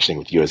sanctioning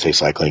with USA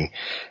Cycling,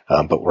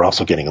 but we're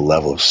also getting a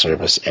level of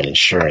service and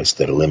insurance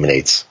that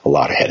eliminates a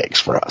lot of headaches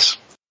for us.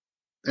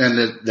 And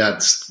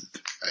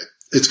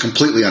it's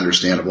completely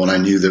understandable. And I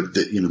knew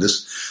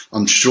that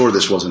I'm sure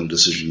this wasn't a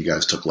decision you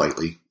guys took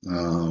lightly.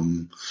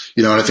 And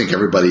I think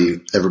everybody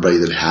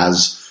that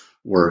has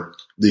work,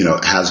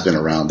 has been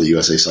around the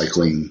USA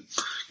Cycling,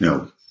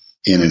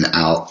 in and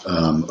out,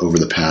 over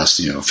the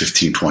past,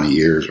 15, 20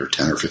 years or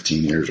 10 or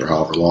 15 years or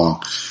however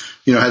long,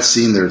 has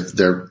seen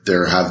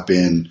there have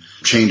been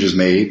changes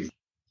made,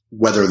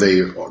 whether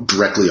they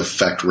directly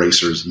affect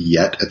racers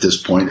yet at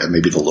this point at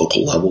maybe the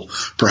local level,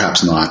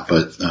 perhaps not,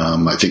 but,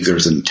 I think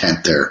there's an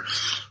intent there,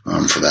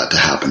 for that to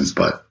happen,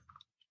 but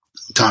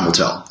time will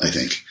tell, I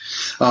think.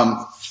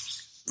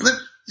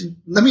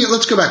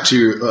 Let's go back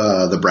to,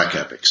 the Breck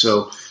Epic.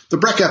 So the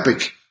Breck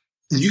Epic,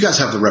 you guys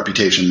have the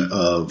reputation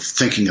of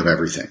thinking of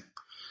everything.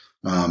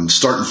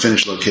 Start and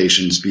finish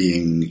locations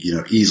being,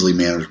 easily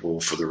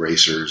manageable for the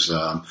racers,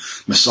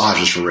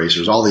 massages for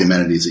racers, all the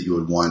amenities that you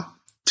would want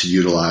to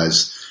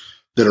utilize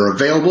that are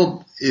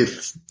available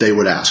if they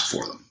would ask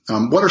for them.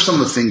 What are some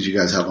of the things you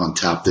guys have on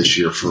tap this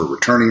year for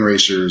returning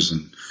racers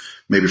and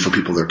maybe for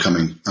people that are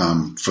coming,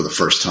 for the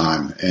first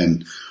time?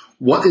 And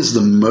what is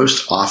the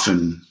most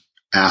often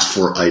asked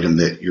for item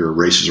that your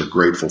racers are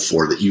grateful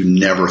for that you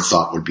never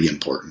thought would be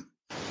important?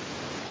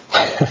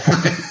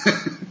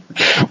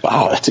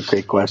 Wow, that's a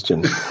great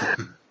question.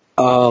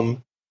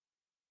 Good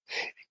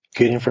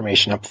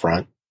information up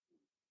front.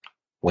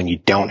 When you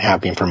don't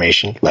have the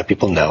information, let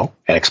people know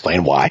and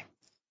explain why.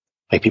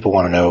 Like, people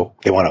want to know,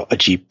 they want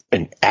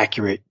an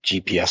accurate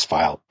GPS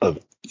file of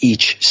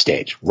each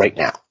stage right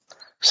now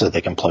so that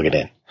they can plug it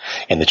in.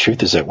 And the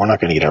truth is that we're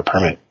not going to get our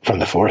permit from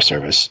the Forest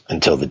Service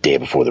until the day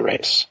before the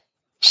race.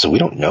 So we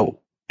don't know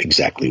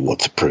exactly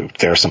what's approved.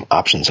 There are some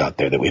options out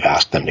there that we've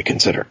asked them to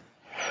consider.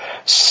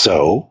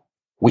 So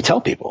we tell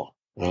people,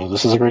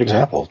 this is a great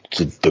example.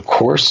 The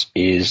course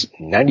is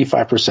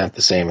 95%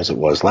 the same as it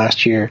was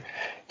last year.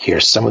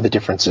 Here's some of the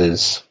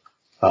differences.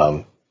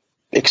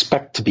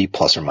 Expect to be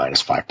plus or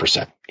minus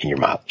 5% in your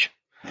mileage.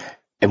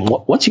 And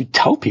once you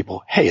tell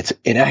people, hey, it's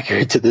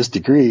inaccurate to this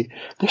degree,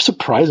 they're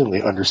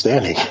surprisingly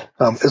understanding,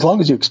 as long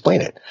as you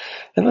explain it.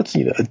 And that's,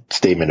 a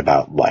statement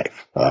about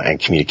life, and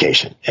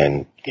communication.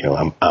 And,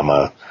 I'm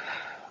a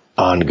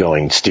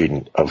ongoing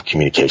student of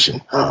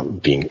communication,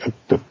 being,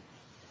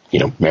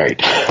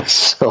 married.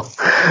 So,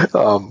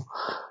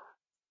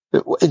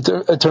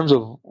 in terms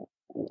of,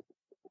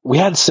 we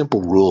had a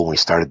simple rule when we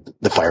started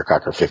the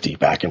Firecracker 50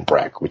 back in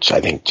Breck, which I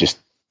think just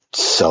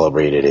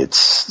celebrated its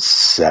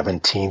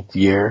 17th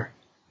year,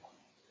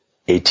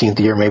 18th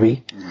year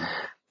maybe.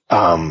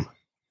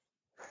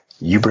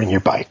 You bring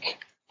your bike.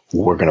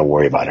 We're going to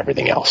worry about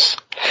everything else.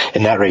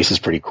 And that race is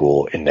pretty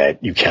cool in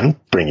that you can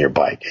bring your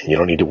bike and you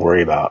don't need to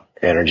worry about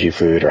energy,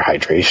 food, or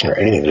hydration or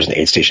anything. There's an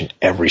aid station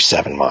every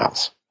 7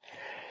 miles.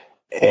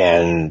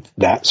 And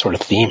that sort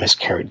of theme has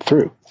carried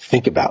through.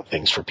 Think about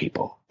things for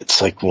people.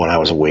 It's like when I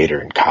was a waiter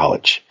in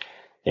college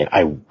and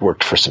I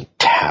worked for some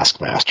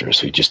taskmasters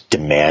who just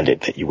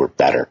demanded that you were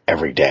better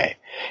every day.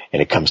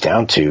 And it comes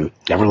down to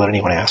never let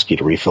anyone ask you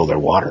to refill their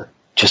water.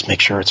 Just make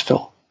sure it's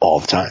full all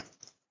the time.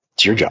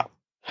 It's your job.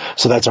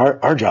 So that's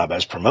our job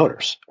as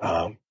promoters,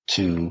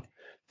 to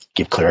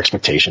give clear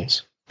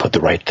expectations, put the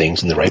right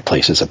things in the right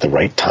places at the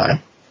right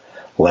time,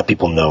 let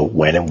people know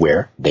when and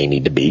where they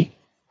need to be,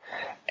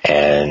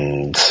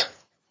 and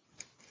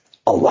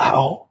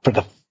allow for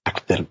the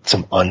fact that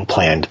some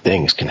unplanned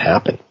things can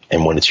happen.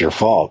 And when it's your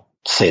fault,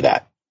 say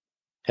that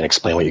and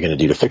explain what you're going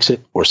to do to fix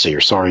it, or say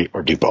you're sorry,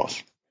 or do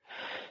both.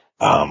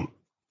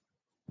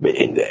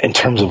 In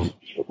terms of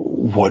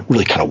what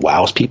really kind of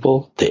wows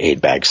people, the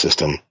aid bag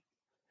system,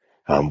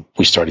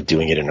 we started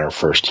doing it in our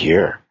first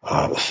year,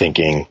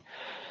 thinking,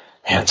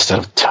 man, instead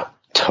of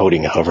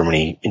toting however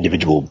many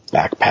individual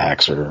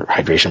backpacks or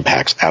hydration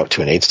packs out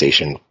to an aid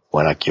station,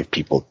 why not give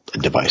people a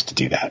device to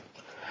do that?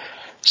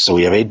 So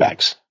we have aid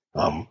bags.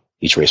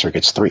 Each racer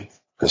gets 3,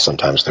 because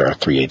sometimes there are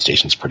 3 aid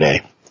stations per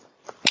day.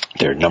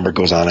 Their number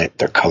goes on it.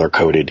 They're color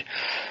coded.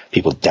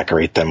 People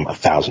decorate them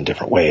 1,000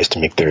 different ways to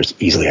make theirs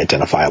easily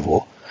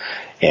identifiable.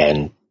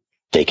 And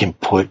they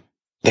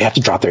have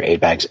to drop their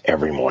aid bags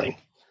every morning,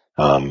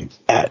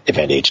 at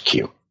Event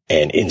HQ.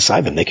 And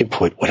inside them, they can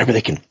put whatever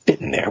they can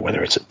fit in there,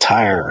 whether it's a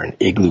tire or an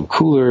igloo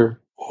cooler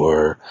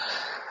or,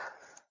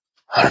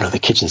 I don't know, the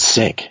kitchen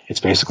sink. It's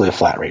basically a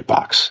flat rate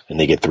box, and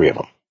they get 3 of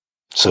them.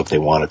 So if they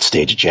want to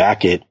stage a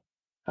jacket,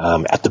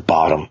 at the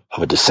bottom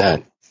of a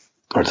descent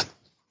or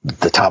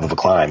the top of a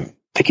climb,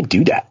 they can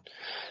do that.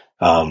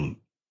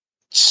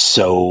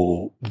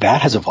 So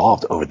that has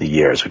evolved over the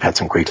years. We've had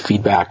some great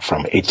feedback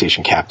from aid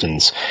station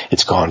captains.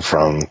 It's gone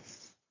from,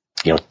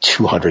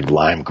 200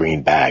 lime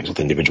green bags with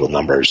individual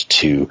numbers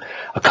to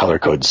a color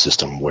code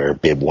system where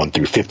bib 1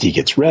 through 50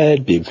 gets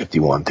red, bib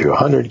 51 through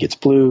 100 gets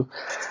blue.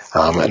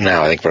 And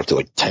now I think we're up to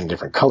like 10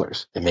 different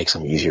colors. It makes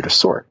them easier to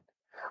sort.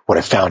 What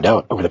I found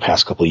out over the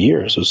past couple of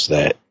years was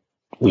that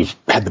we've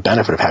had the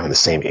benefit of having the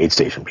same aid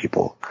station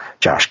people,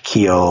 Josh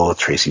Keel,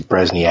 Tracy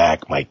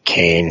Bresniak, Mike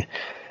Kane,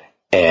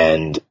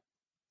 and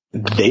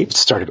they've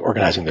started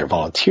organizing their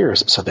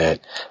volunteers so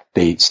that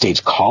they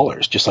stage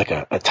callers just like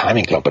a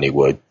timing company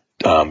would,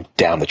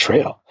 down the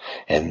trail.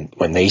 And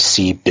when they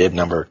see bib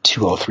number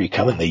 203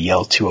 coming, they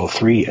yell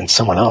 203, and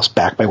someone else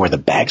back by where the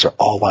bags are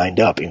all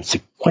lined up in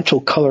sequential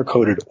color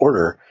coded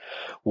order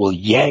will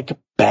yank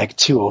bag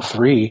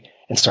 203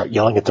 and start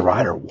yelling at the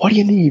rider, "What do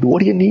you need?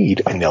 What do you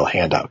need?" And they'll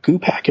hand out goo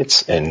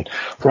packets and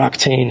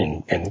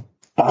Roctane and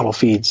bottle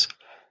feeds.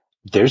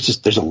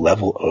 There's a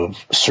level of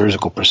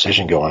surgical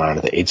precision going on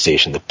at the aid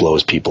station that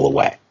blows people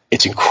away.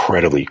 It's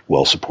incredibly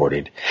well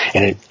supported,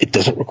 and it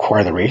doesn't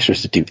require the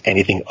racers to do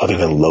anything other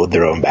than load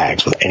their own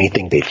bags with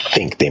anything they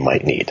think they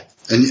might need.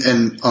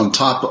 And on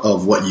top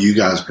of what you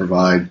guys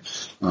provide,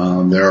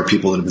 there are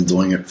people that have been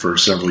doing it for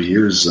several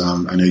years.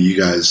 I know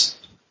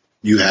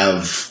you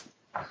have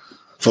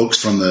folks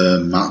from the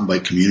mountain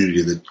bike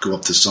community that go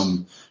up to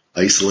some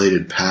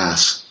isolated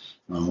pass,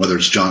 whether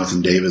it's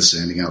Jonathan Davis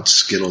handing out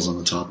Skittles on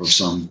the top of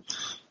some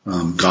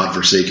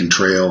godforsaken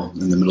trail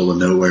in the middle of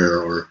nowhere,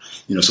 or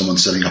someone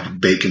setting up a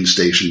bacon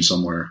station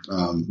somewhere.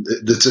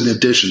 That's in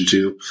addition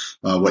to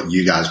what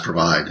you guys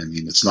provide. I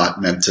mean, it's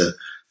not meant to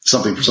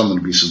something for someone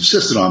to be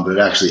subsisted on, but it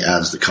actually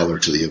adds the color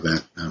to the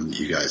event that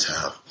you guys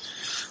have.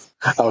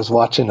 I was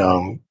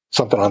watching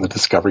something on the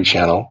Discovery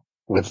Channel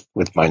with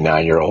my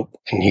 9-year-old,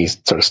 and he's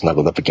sort of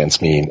snuggled up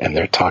against me, and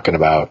they're talking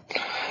about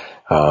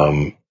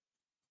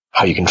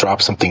how you can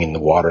drop something in the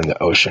water in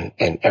the ocean,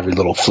 and every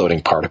little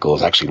floating particle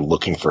is actually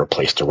looking for a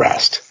place to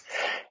rest.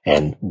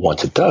 And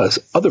once it does,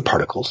 other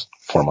particles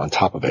form on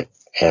top of it.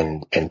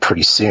 And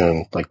pretty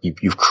soon, like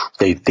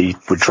they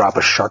would drop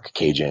a shark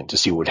cage in to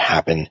see what would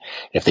happen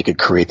if they could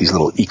create these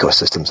little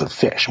ecosystems of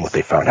fish. And what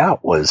they found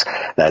out was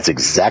that's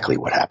exactly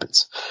what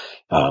happens.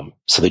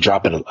 So they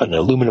drop an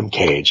aluminum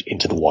cage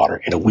into the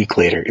and a week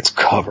later it's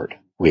covered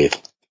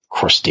with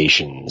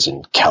crustaceans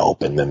and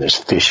kelp, and then there's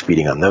fish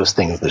feeding on those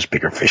things. There's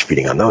bigger fish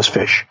feeding on those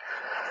fish.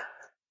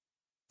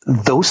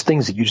 Those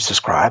things that you just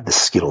described, the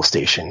Skittle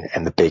station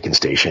and the bacon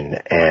station,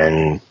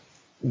 and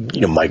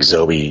Mike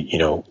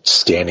Zobe,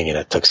 standing in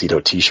a tuxedo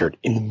T-shirt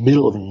in the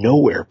middle of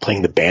nowhere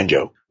playing the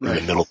banjo in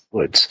the middle of the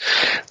woods.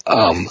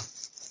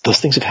 Those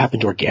things have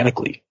happened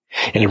organically,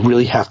 and you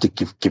really have to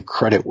give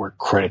credit where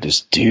credit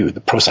is due. The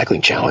Pro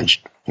Cycling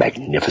Challenge,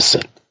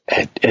 magnificent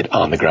at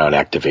on-the-ground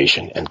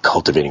activation and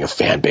cultivating a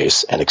fan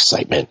base and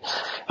excitement.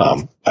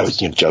 I was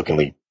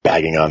jokingly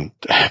bagging on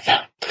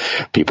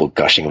people,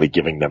 gushingly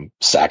giving them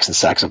sacks and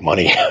sacks of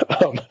money.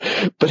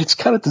 But it's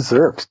kind of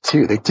deserved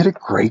too. They did a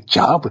great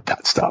job with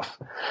that stuff.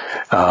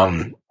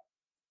 And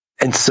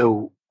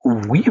so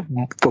we have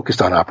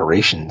focused on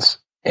operations,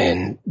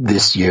 and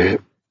this year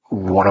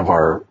one of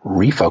our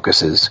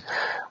refocuses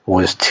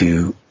was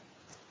to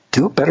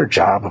do a better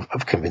job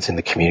of convincing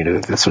the community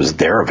that this was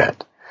their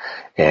event,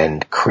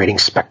 and creating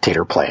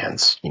spectator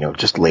plans,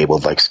 just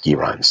labeled like ski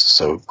runs.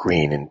 So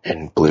green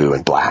and blue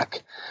and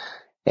black,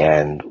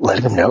 and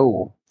letting them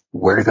know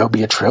where to go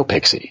be a trail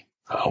pixie,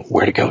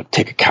 where to go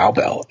take a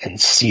cowbell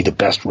and see the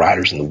best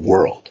riders in the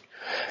world.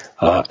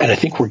 And I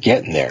think we're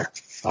getting there.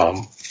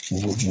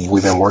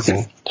 We've been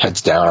working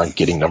heads down on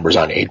getting numbers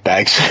on 8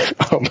 bags.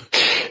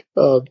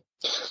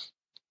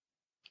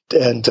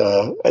 And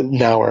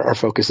now our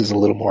focus is a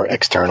little more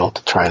external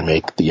to try and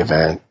make the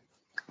event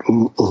a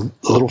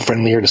little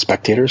friendlier to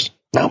spectators.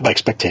 Mountain bike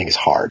spectating is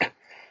hard.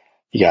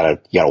 You gotta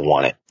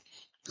want it.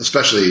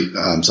 Especially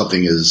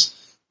something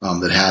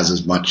that has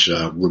as much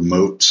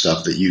remote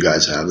stuff that you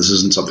guys have. This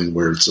isn't something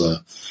where it's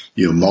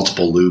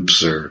multiple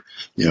loops or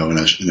in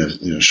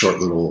a short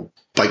little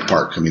bike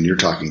park. I mean, you're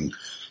talking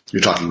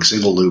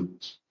single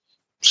loop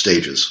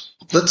stages.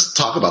 Let's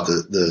talk about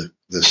the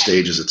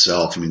stages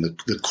itself. I mean,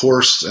 the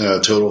course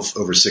total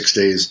over 6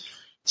 days,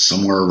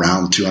 somewhere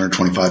around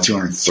 225,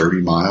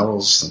 230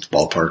 miles. That's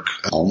ballpark,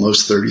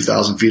 almost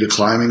 30,000 feet of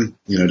climbing,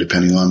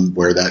 depending on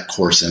where that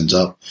course ends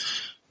up,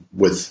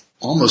 with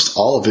almost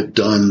all of it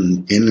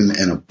done in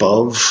and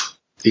above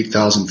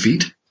 8,000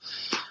 feet.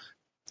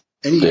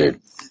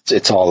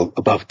 It's all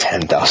above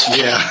 10,000.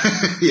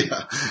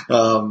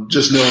 Yeah.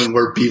 Just knowing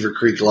where Beaver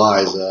Creek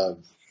lies.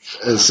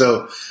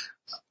 So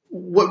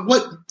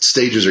what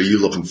stages are you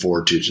looking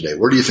forward to today?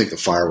 Where do you think the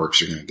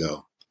fireworks are going to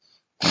go?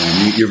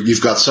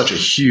 You've got such a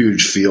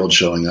huge field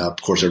showing up.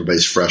 Of course,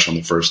 everybody's fresh on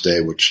the first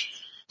day, which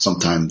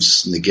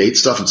sometimes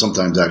negates stuff and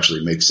sometimes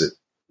actually makes it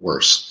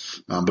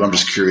worse. But I'm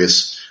just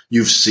curious.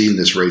 You've seen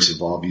this race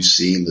evolve. You've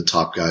seen the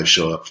top guys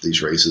show up for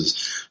these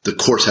races. The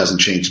course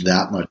hasn't changed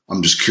that much.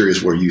 I'm just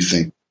curious where you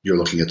think you're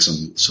looking at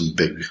some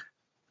big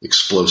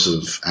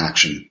explosive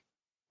action.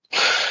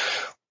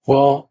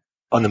 Well,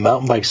 on the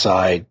mountain bike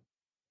side,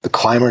 the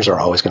climbers are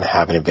always going to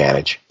have an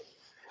advantage.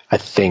 I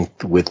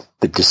think with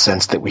the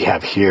descents that we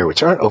have here,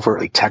 which aren't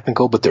overtly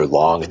technical, but they're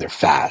long and they're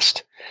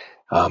fast,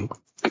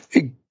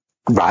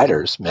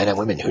 riders, men and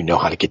women who know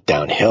how to get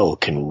downhill,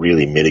 can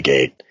really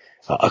mitigate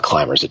a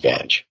climber's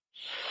advantage.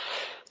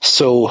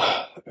 So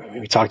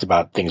we talked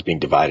about things being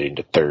divided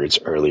into thirds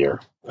earlier.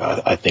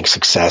 I think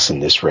success in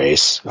this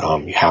race,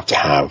 you have to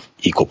have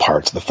equal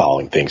parts of the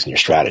following things in your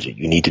strategy.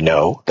 You need to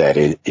know that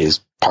it is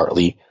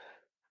partly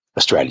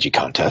a strategy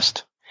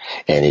contest,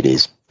 and it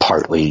is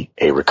partly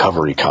a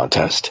recovery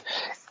contest.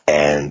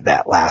 And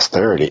that last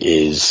third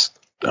is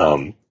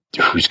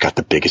who's got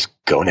the biggest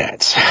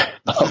gonads,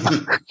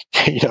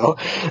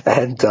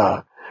 and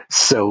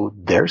so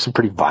there's some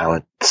pretty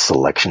violent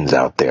selections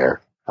out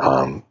there.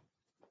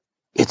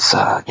 It's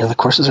the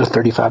courses are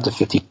 35 to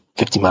 50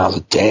 50 miles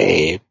a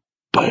day,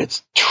 but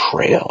it's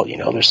trail,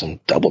 there's some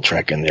double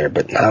trek in there,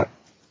 but not,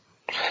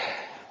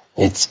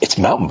 it's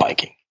mountain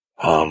biking.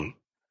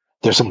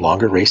 There's some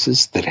longer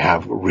races that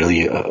have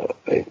really an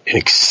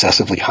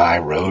excessively high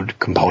road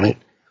component.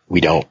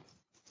 We don't.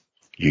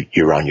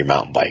 You're on your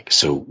mountain bike.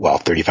 So while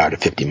 35 to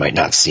 50 might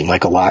not seem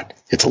like a lot,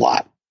 it's a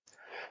lot.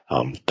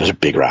 Those are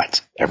big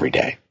rides every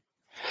day.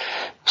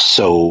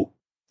 So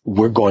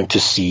we're going to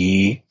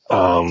see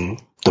the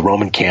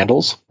Roman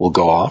candles will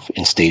go off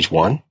in stage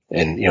 1.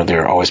 And,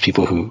 there are always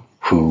people who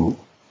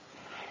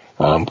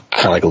kind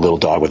of like a little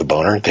dog with a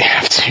boner. They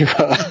have to,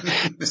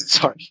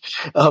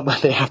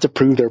 they have to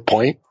prove their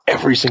point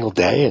every single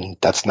day, and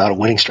that's not a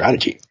winning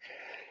strategy.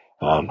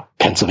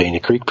 Pennsylvania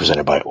Creek,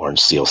 presented by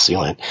Orange Seal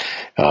Sealant,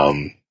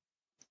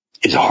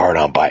 is hard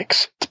on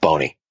bikes. It's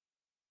bony.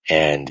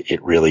 And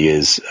it really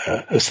is,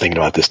 I was thinking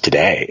about this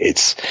today.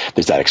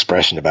 There's that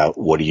expression about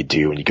what do you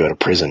do when you go to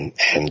prison?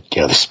 And,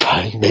 this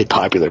is made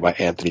popular by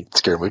Anthony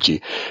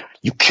Scaramucci.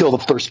 You kill the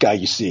first guy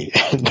you see.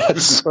 And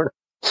that's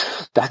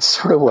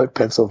sort of what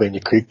Pennsylvania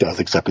Creek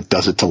does, except it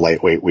does it to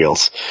lightweight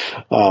wheels.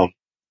 And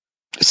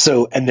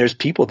there's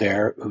people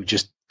there who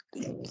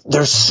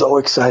they're so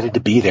excited to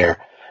be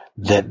there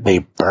that they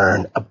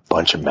burn a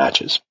bunch of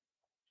matches.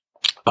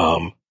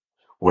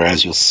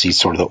 Whereas you'll see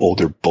sort of the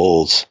older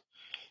bulls,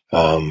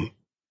 sort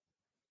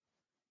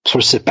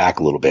of sit back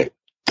a little bit.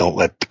 Don't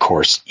let the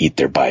course eat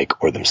their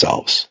bike or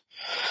themselves.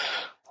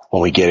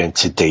 When we get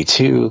into day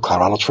 2,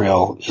 Colorado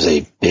Trail is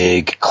a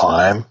big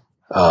climb.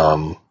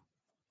 I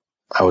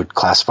would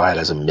classify it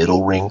as a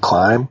middle ring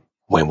climb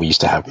when we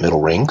used to have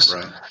middle rings.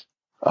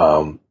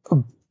 Right.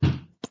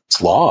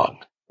 It's long.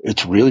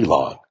 It's really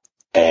long.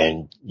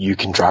 And you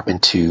can drop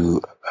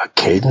into a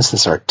cadence and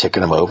start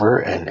ticking them over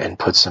and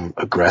put some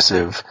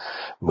aggressive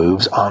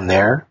moves on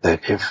there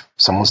that if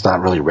someone's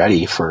not really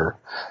ready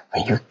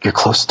you're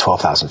close to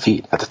 12,000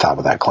 feet at the top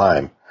of that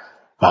climb.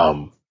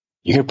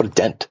 You're going to put a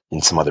dent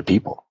in some other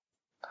people.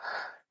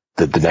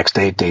 The next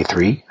day, day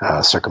 3,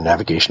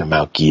 circumnavigation of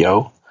Mount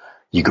Gio,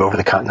 you go over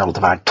the Continental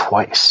Divide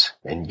twice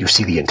and you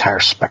see the entire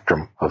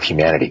spectrum of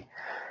humanity.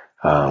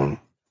 From,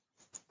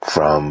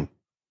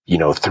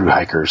 through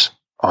hikers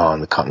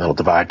on the Continental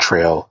Divide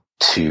Trail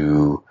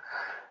to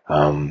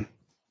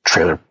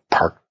trailer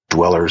park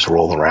dwellers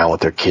rolling around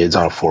with their kids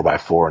on a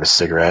 4x4 and a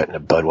cigarette and a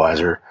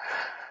Budweiser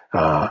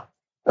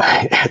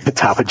at the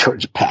top of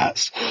Georgia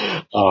Pass.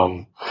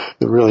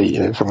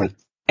 Really, from an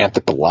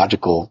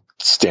anthropological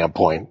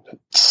standpoint,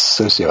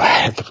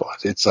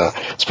 socio-anthropological,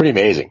 it's pretty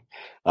amazing.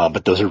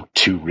 But those are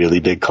 2 really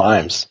big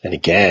climbs. And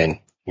again,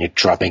 you're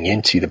dropping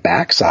into the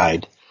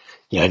backside.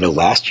 I know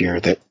last year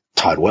that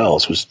Todd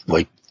Wells was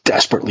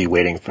desperately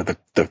waiting for the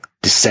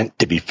descent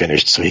to be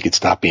finished so he could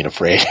stop being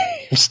afraid.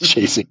 He was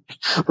chasing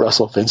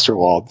Russell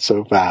Finsterwald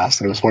so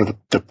fast. And it was one of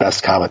the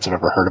best comments I've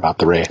ever heard about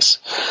the race.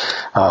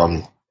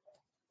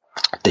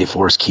 Day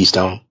 4 is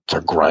Keystone. It's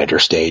our grinder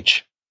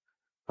stage.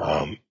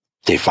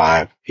 Day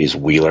 5 is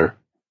Wheeler,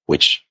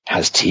 which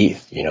has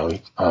teeth.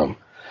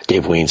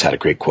 Dave Weens had a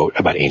great quote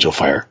about Angel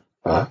Fire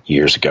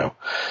years ago.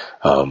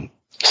 He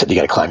said you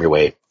got to climb your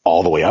way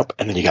all the way up,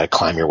 and then you got to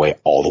climb your way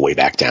all the way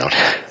back down.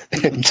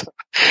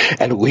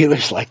 and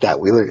Wheeler's like that.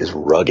 Wheeler is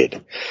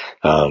rugged.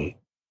 And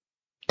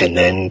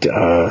then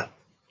the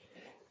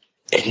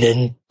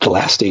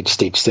last stage,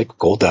 stage 6,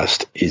 Gold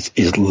Dust,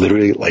 is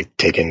literally like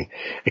taking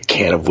a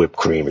can of whipped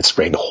cream and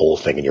spraying the whole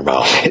thing in your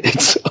mouth.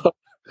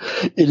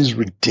 It is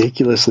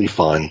ridiculously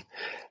fun.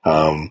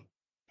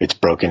 It's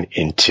broken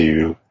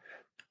into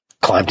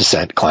climb,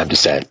 descent,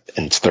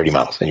 and it's 30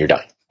 miles, and you're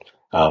done.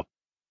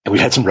 And we've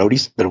had some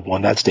roadies that have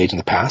won that stage in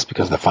the past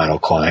because the final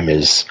climb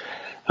is,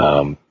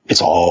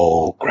 it's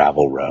all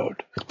gravel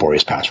road. It's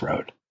Boreas Pass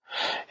Road.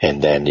 And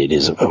then it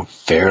is a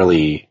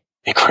fairly,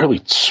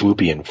 incredibly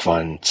swoopy and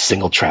fun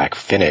single track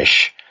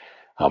finish.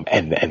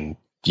 And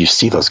you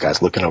see those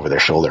guys looking over their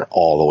shoulder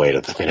all the way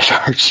to the finish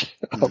arch,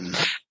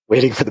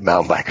 waiting for the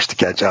mountain bikers to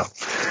catch up.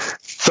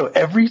 So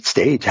every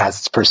stage has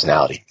its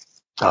personality.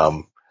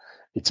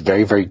 It's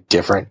very, very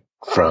different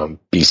from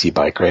BC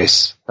Bike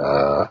Race.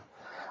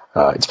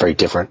 It's very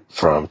different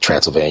from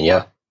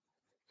Transylvania.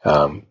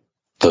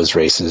 Those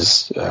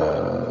races,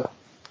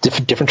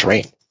 different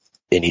terrain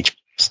in each.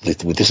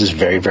 This is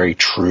very, very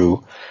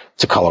true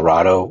to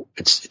Colorado.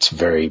 It's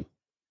very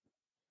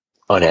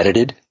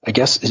unedited, I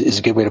guess, is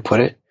a good way to put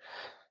it.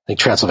 I think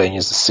Transylvania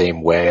is the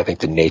same way. I think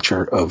the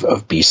nature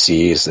of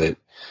BC is that,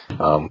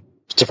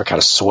 it's different kind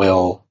of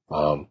soil.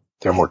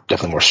 There are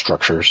definitely more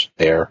structures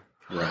there.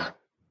 Right.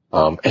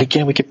 And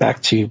again, we get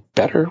back to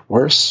better,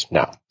 worse?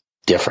 No,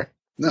 different.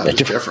 No, it's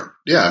different.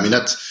 Yeah.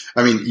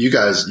 You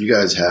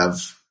guys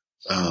have,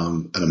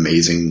 an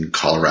amazing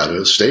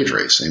Colorado stage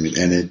race. And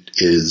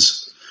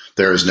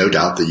there is no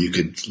doubt that you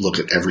could look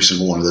at every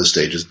single one of those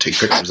stages, take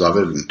pictures of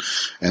it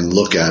and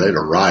look at it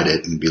or ride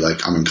it and be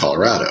like, I'm in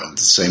Colorado.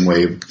 It's the same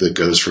way that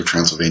goes for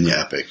Transylvania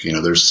Epic.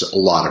 There's a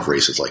lot of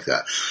races like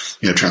that.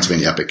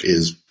 Transylvania Epic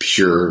is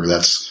pure.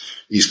 That's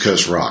East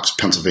Coast rocks,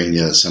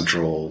 Pennsylvania,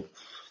 Central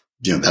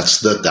that's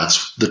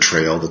the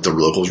trail that the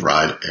locals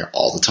ride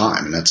all the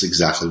time. And that's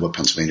exactly what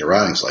Pennsylvania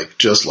riding is like.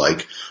 Just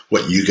like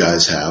what you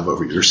guys have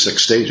over your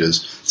 6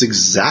 stages. It's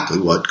exactly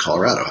what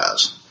Colorado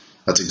has.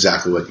 That's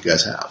exactly what you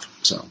guys have.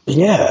 So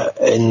yeah.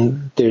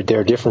 And there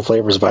are different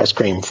flavors of ice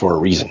cream for a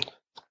reason.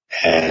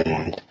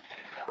 And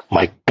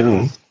Mike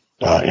Boone,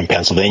 in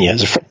Pennsylvania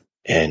is a friend,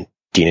 and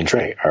Dean and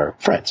Trey are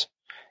friends.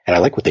 And I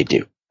like what they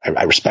do.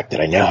 I respect it.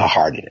 I know how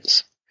hard it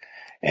is.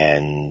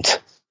 And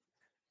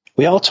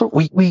we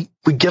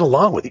get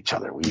along with each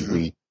other.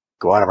 We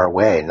go out of our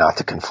way not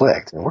to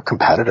conflict, and we're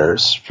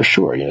competitors for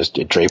sure. As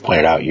Dre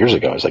pointed out years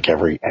ago, it's like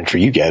every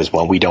entry you get is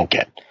one we don't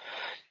get.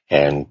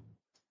 And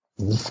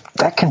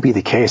that can be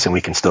the case, and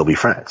we can still be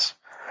friends.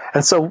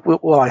 And so,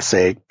 I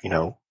say,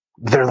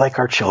 they're like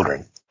our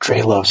children.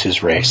 Dre loves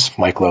his race.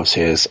 Mike loves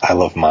his. I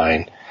love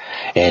mine.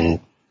 And,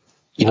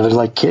 they're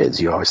like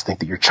kids. You always think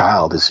that your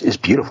child is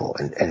beautiful.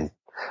 And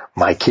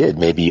my kid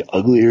may be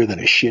uglier than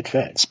a shit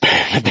fence.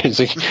 There's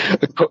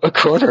a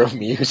corner of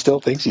me who still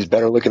thinks he's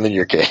better looking than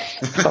your kid.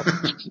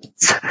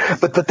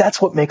 But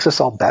that's what makes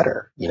us all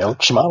better.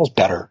 Shimano's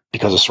better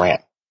because of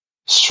SRAM.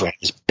 SRAM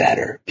is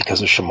better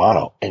because of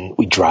Shimano. And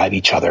we drive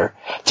each other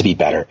to be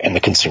better, and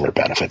the consumer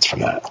benefits from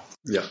that.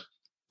 Yeah.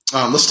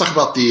 Let's talk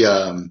about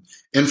the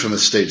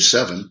infamous Stage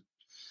 7.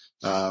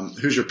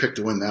 Who's your pick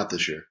to win that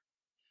this year?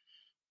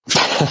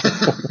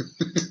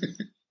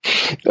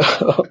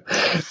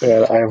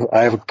 Man,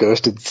 I have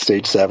ghosted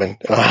Stage 7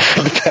 for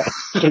the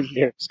past 3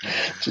 years.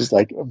 Just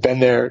like been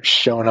there,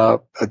 shown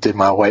up, I did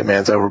my white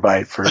man's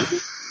overbite for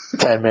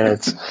 10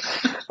 minutes.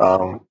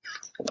 And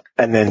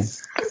then,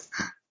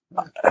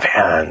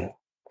 man,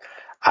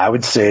 I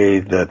would say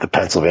that the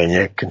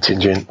Pennsylvania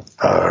contingent,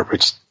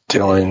 Rich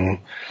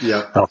Dillon.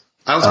 Yeah.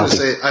 I was going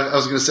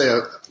to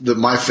say that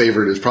my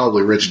favorite is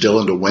probably Rich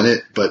Dillon to win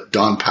it, but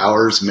Don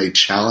Powers may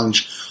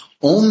challenge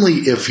only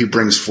if he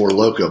brings Four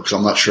Loko, because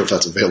I'm not sure if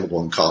that's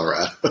available in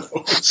Colorado.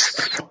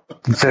 So.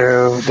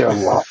 There are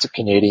lots of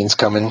Canadians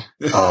coming,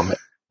 and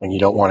you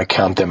don't want to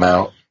count them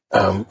out.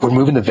 We're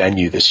moving the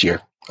venue this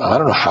year. I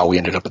don't know how we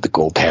ended up at the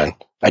Gold Pan.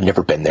 I'd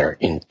never been there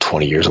in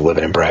 20 years of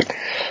living in Breck.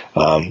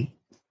 But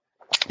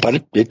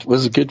it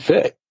was a good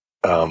fit.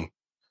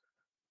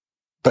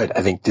 But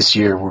I think this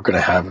year we're going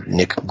to have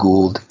Nick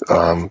Gould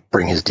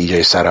bring his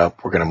DJ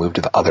setup. We're going to move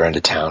to the other end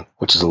of town,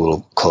 which is a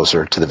little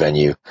closer to the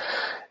venue.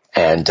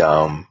 And he's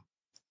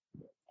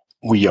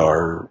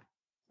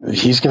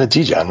going to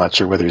DJ. I'm not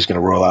sure whether he's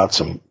going to roll out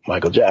some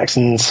Michael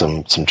Jackson,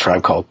 some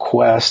Tribe Called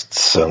Quest,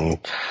 some,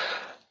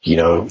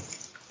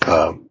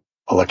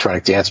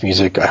 electronic dance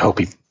music. I hope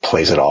he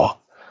plays it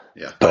all.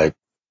 Yeah. But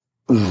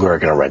we're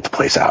going to rent the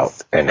place out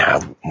and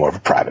have more of a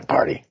private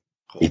party.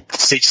 Cool.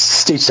 Stage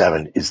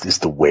 7 is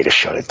the way to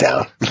shut it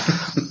down.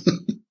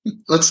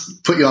 Let's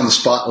put you on the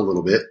spot a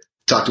little bit.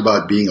 Talked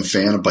about being a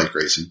fan of bike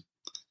racing.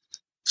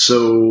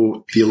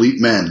 So the elite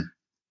men,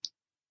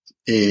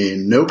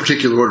 in no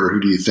particular order,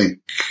 who do you think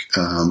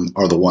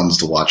are the ones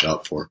to watch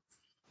out for?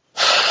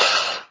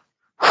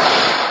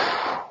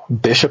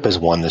 Bishop has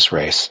won this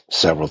race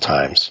several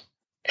times,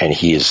 and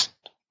he is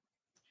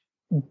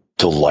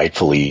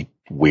delightfully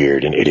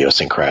weird and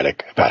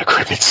idiosyncratic about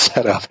equipment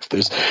setup.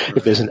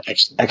 If there's an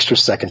extra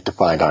second to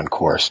find on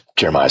course,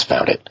 Jeremiah's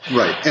found it.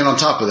 Right. And on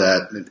top of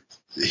that,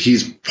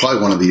 he's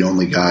probably one of the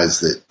only guys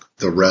that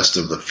the rest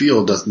of the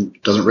field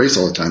doesn't race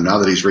all the time. Now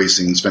that he's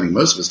racing and spending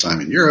most of his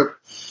time in Europe,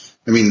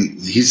 I mean,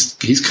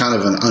 he's kind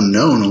of an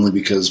unknown only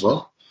because, we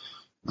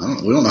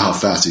don't know how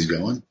fast he's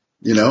going,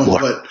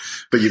 but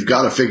you've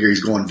got to figure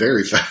he's going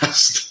very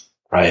fast.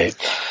 Right.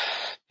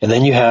 And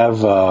then you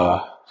have,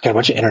 got a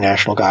bunch of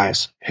international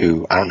guys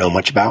who I don't know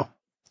much about.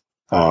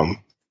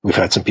 We've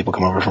had some people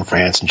come over from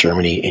France and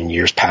Germany in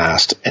years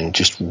past and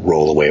just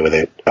roll away with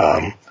it.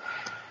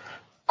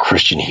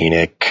 Christian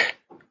Henick,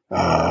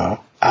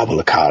 Alba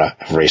Licata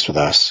have raced with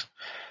us.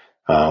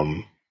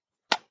 The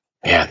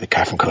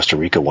guy from Costa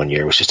Rica one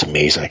year was just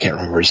amazing. I can't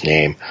remember his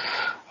name.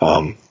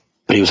 But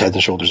he was heads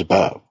and shoulders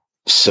above.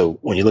 So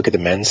when you look at the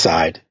men's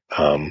side,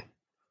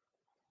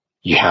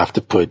 you have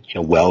to put,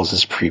 Wells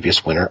as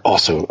previous winner,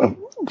 also a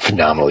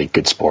phenomenally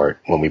good sport.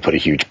 When we put a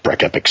huge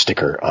Breck Epic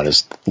sticker on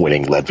his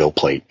winning Leadville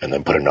plate and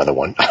then put another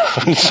one,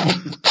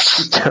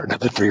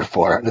 another 3 or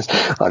 4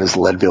 on his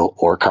Leadville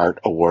Orcart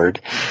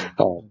award.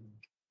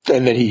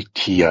 And then he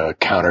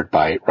countered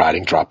by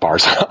riding drop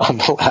bars on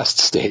the last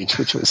stage,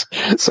 which was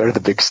sort of the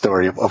big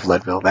story of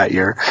Leadville that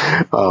year.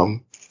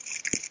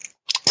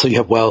 So you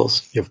have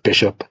Wells, you have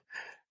Bishop,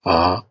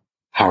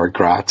 Howard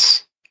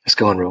Gratz is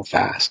going real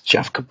fast,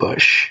 Jeff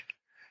Kabush.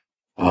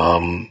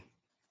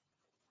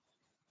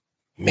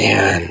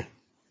 Man,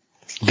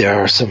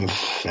 there are some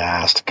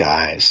fast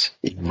guys.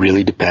 It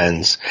really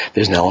depends.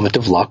 There's an element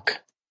of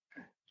luck.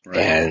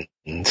 Right.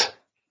 And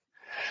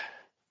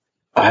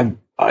I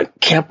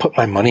can't put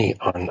my money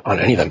on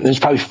any of them. There's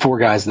probably 4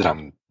 guys that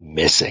I'm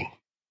missing.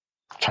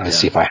 I'm trying to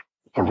see if I have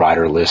a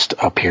rider list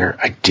up here.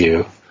 I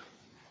do.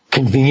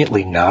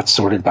 Conveniently not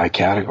sorted by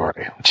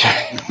category, which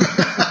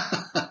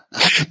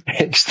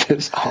makes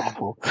this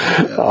awful.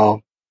 Yeah.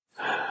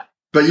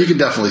 But you can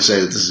definitely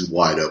say that this is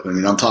wide open. I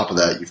mean, on top of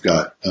that, you've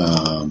got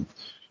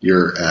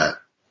you're at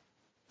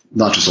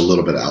not just a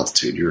little bit of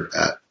altitude, you're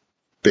at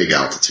big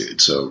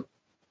altitude. So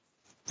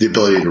the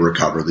ability to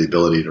recover, the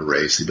ability to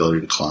race, the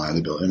ability to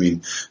climb,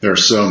 there are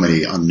so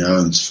many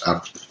unknowns,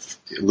 at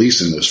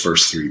least in those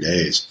first 3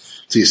 days,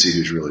 so you see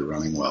who's really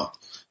running well.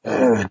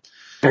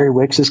 Barry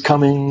Wicks is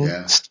coming.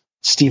 Yeah.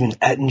 Stephen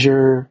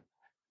Ettinger.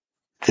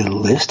 The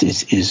list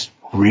is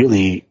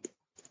really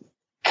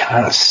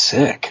kind of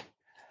sick.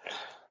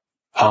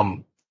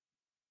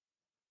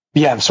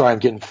 Yeah, I'm sorry, I'm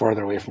getting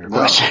farther away from your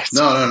question.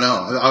 No.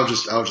 I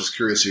was just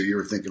curious who you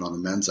were thinking on the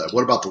men's side.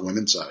 What about the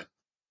women's side?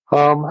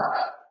 Well,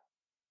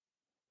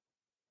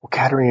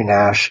 Katarina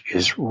Nash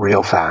is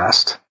real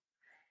fast.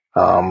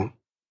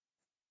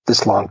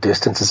 This long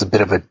distance is a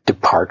bit of a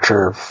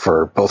departure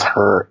for both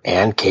her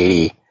and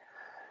Katie.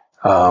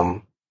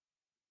 Erin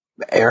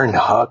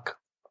Huck,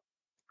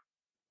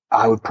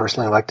 I would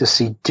personally like to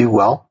see do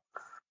well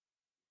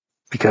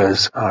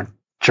because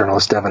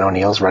journalist Devin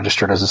O'Neill's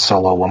registered as a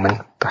solo woman.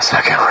 That's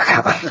not going to work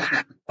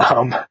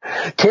out.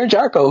 Karen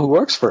Jarko, who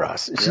works for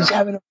us, she's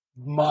having a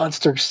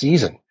monster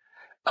season.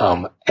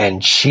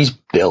 And she's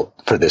built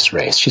for this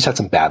race. She's had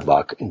some bad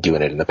luck in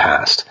doing it in the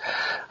past.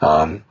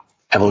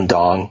 Evelyn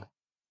Dong,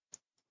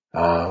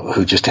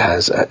 who just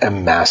has a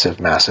massive,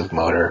 massive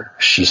motor.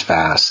 She's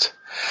fast.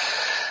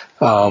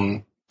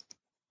 Karen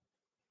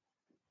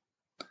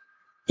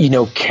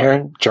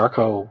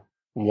Jarko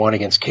won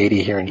against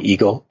Katie here in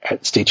Eagle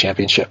at state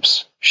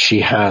championships.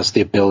 She has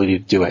the ability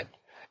to do it.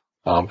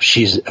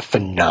 She's a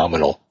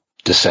phenomenal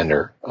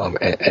descender,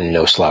 and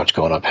no slouch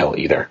going uphill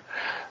either.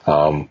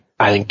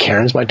 I think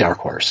Karen's my dark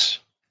horse.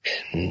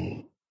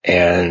 And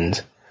I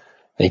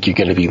think you're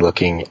going to be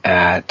looking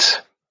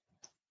at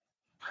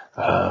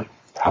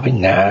probably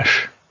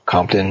Nash,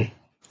 Compton.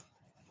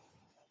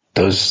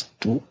 Those,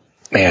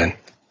 man,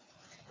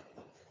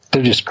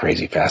 they're just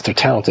crazy fast. They're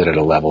talented at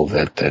a level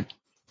that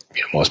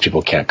most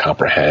people can't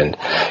comprehend.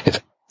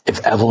 If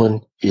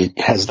Evelyn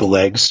has the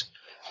legs,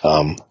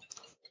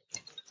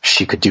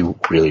 she could do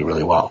really,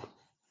 really well.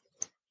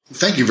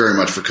 Thank you very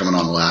much for coming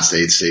on the Last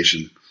Aid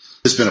Station.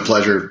 It's been a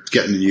pleasure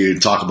getting you to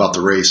talk about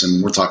the race,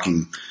 and we're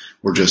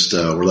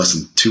less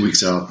than 2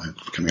 weeks out,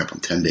 coming up on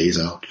 10 days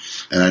out.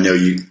 And I know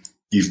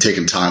you've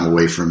taken time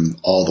away from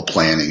all the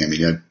planning. I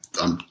mean,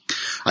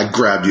 I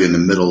grabbed you in the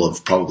middle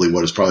of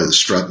what is probably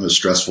the most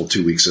stressful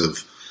 2 weeks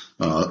of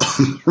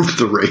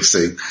the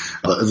racing,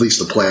 at least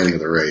the planning of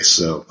the race.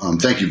 So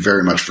thank you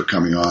very much for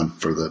coming on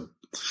for the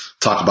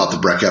talk about the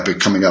Breck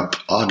Epic coming up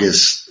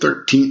August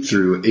 13th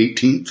through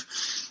 18th.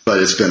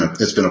 But it's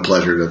been a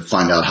pleasure to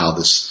find out how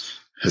this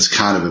has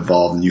kind of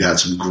evolved, and you had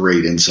some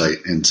great insight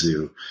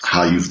into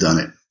how you've done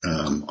it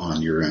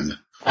on your end.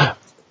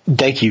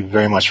 Thank you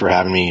very much for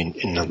having me,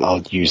 and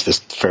I'll use this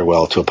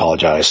farewell to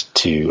apologize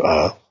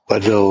to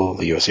Leadville,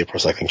 the USA Pro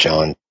Cycling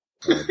Challenge,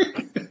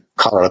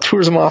 Colorado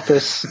Tourism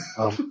Office,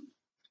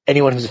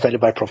 anyone who's offended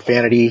by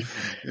profanity,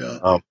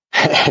 and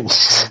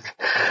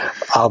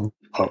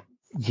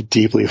you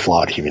deeply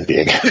flawed human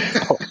being.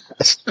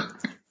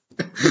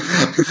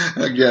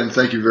 Again,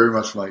 thank you very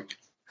much, Mike.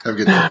 Have a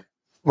good day.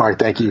 Mark,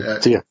 thank you.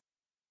 See you.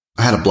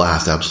 I had a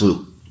blast,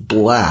 absolute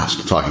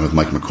blast, talking with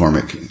Mike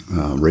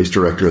McCormack, race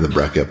director of the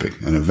Breck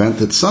Epic, an event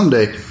that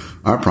someday,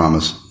 I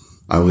promise,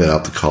 I will get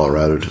out to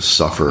Colorado to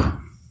suffer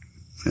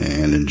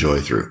and enjoy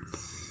through.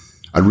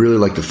 I'd really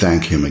like to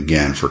thank him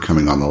again for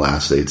coming on the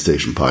Last Aid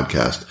Station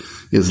podcast.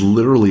 He is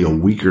literally a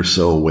week or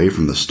so away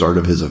from the start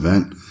of his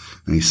event,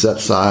 and he set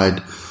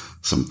aside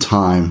some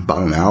time,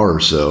 about an hour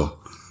or so,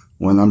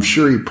 when I'm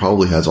sure he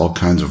probably has all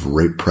kinds of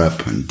race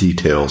prep and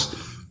details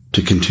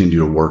to continue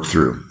to work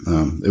through.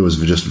 It was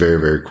just very,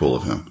 very cool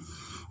of him.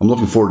 I'm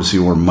looking forward to see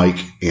where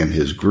Mike and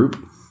his group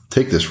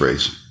take this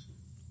race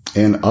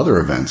and other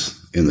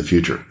events in the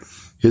future.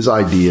 His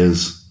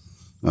ideas,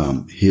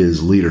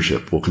 his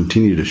leadership will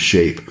continue to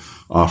shape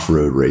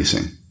off-road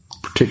racing,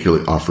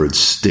 particularly off-road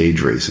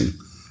stage racing,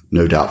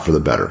 no doubt for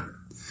the better.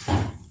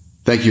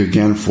 Thank you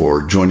again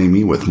for joining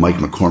me with Mike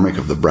McCormack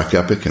of the Breck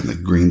Epic and the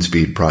Green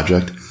Speed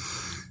Project.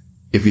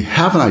 If you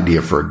have an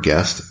idea for a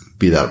guest,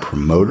 be that a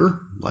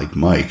promoter like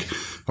Mike,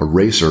 a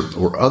racer,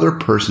 or other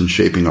person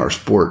shaping our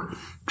sport,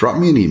 drop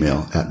me an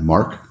email at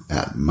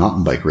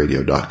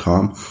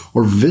mark@mountainbikeradio.com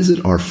or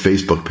visit our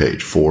Facebook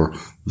page for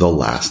The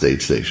Last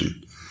Aid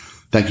Station.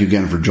 Thank you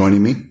again for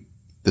joining me.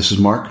 This is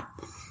Mark,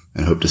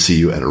 and hope to see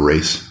you at a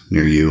race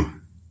near you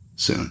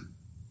soon.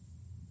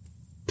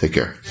 Take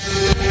care.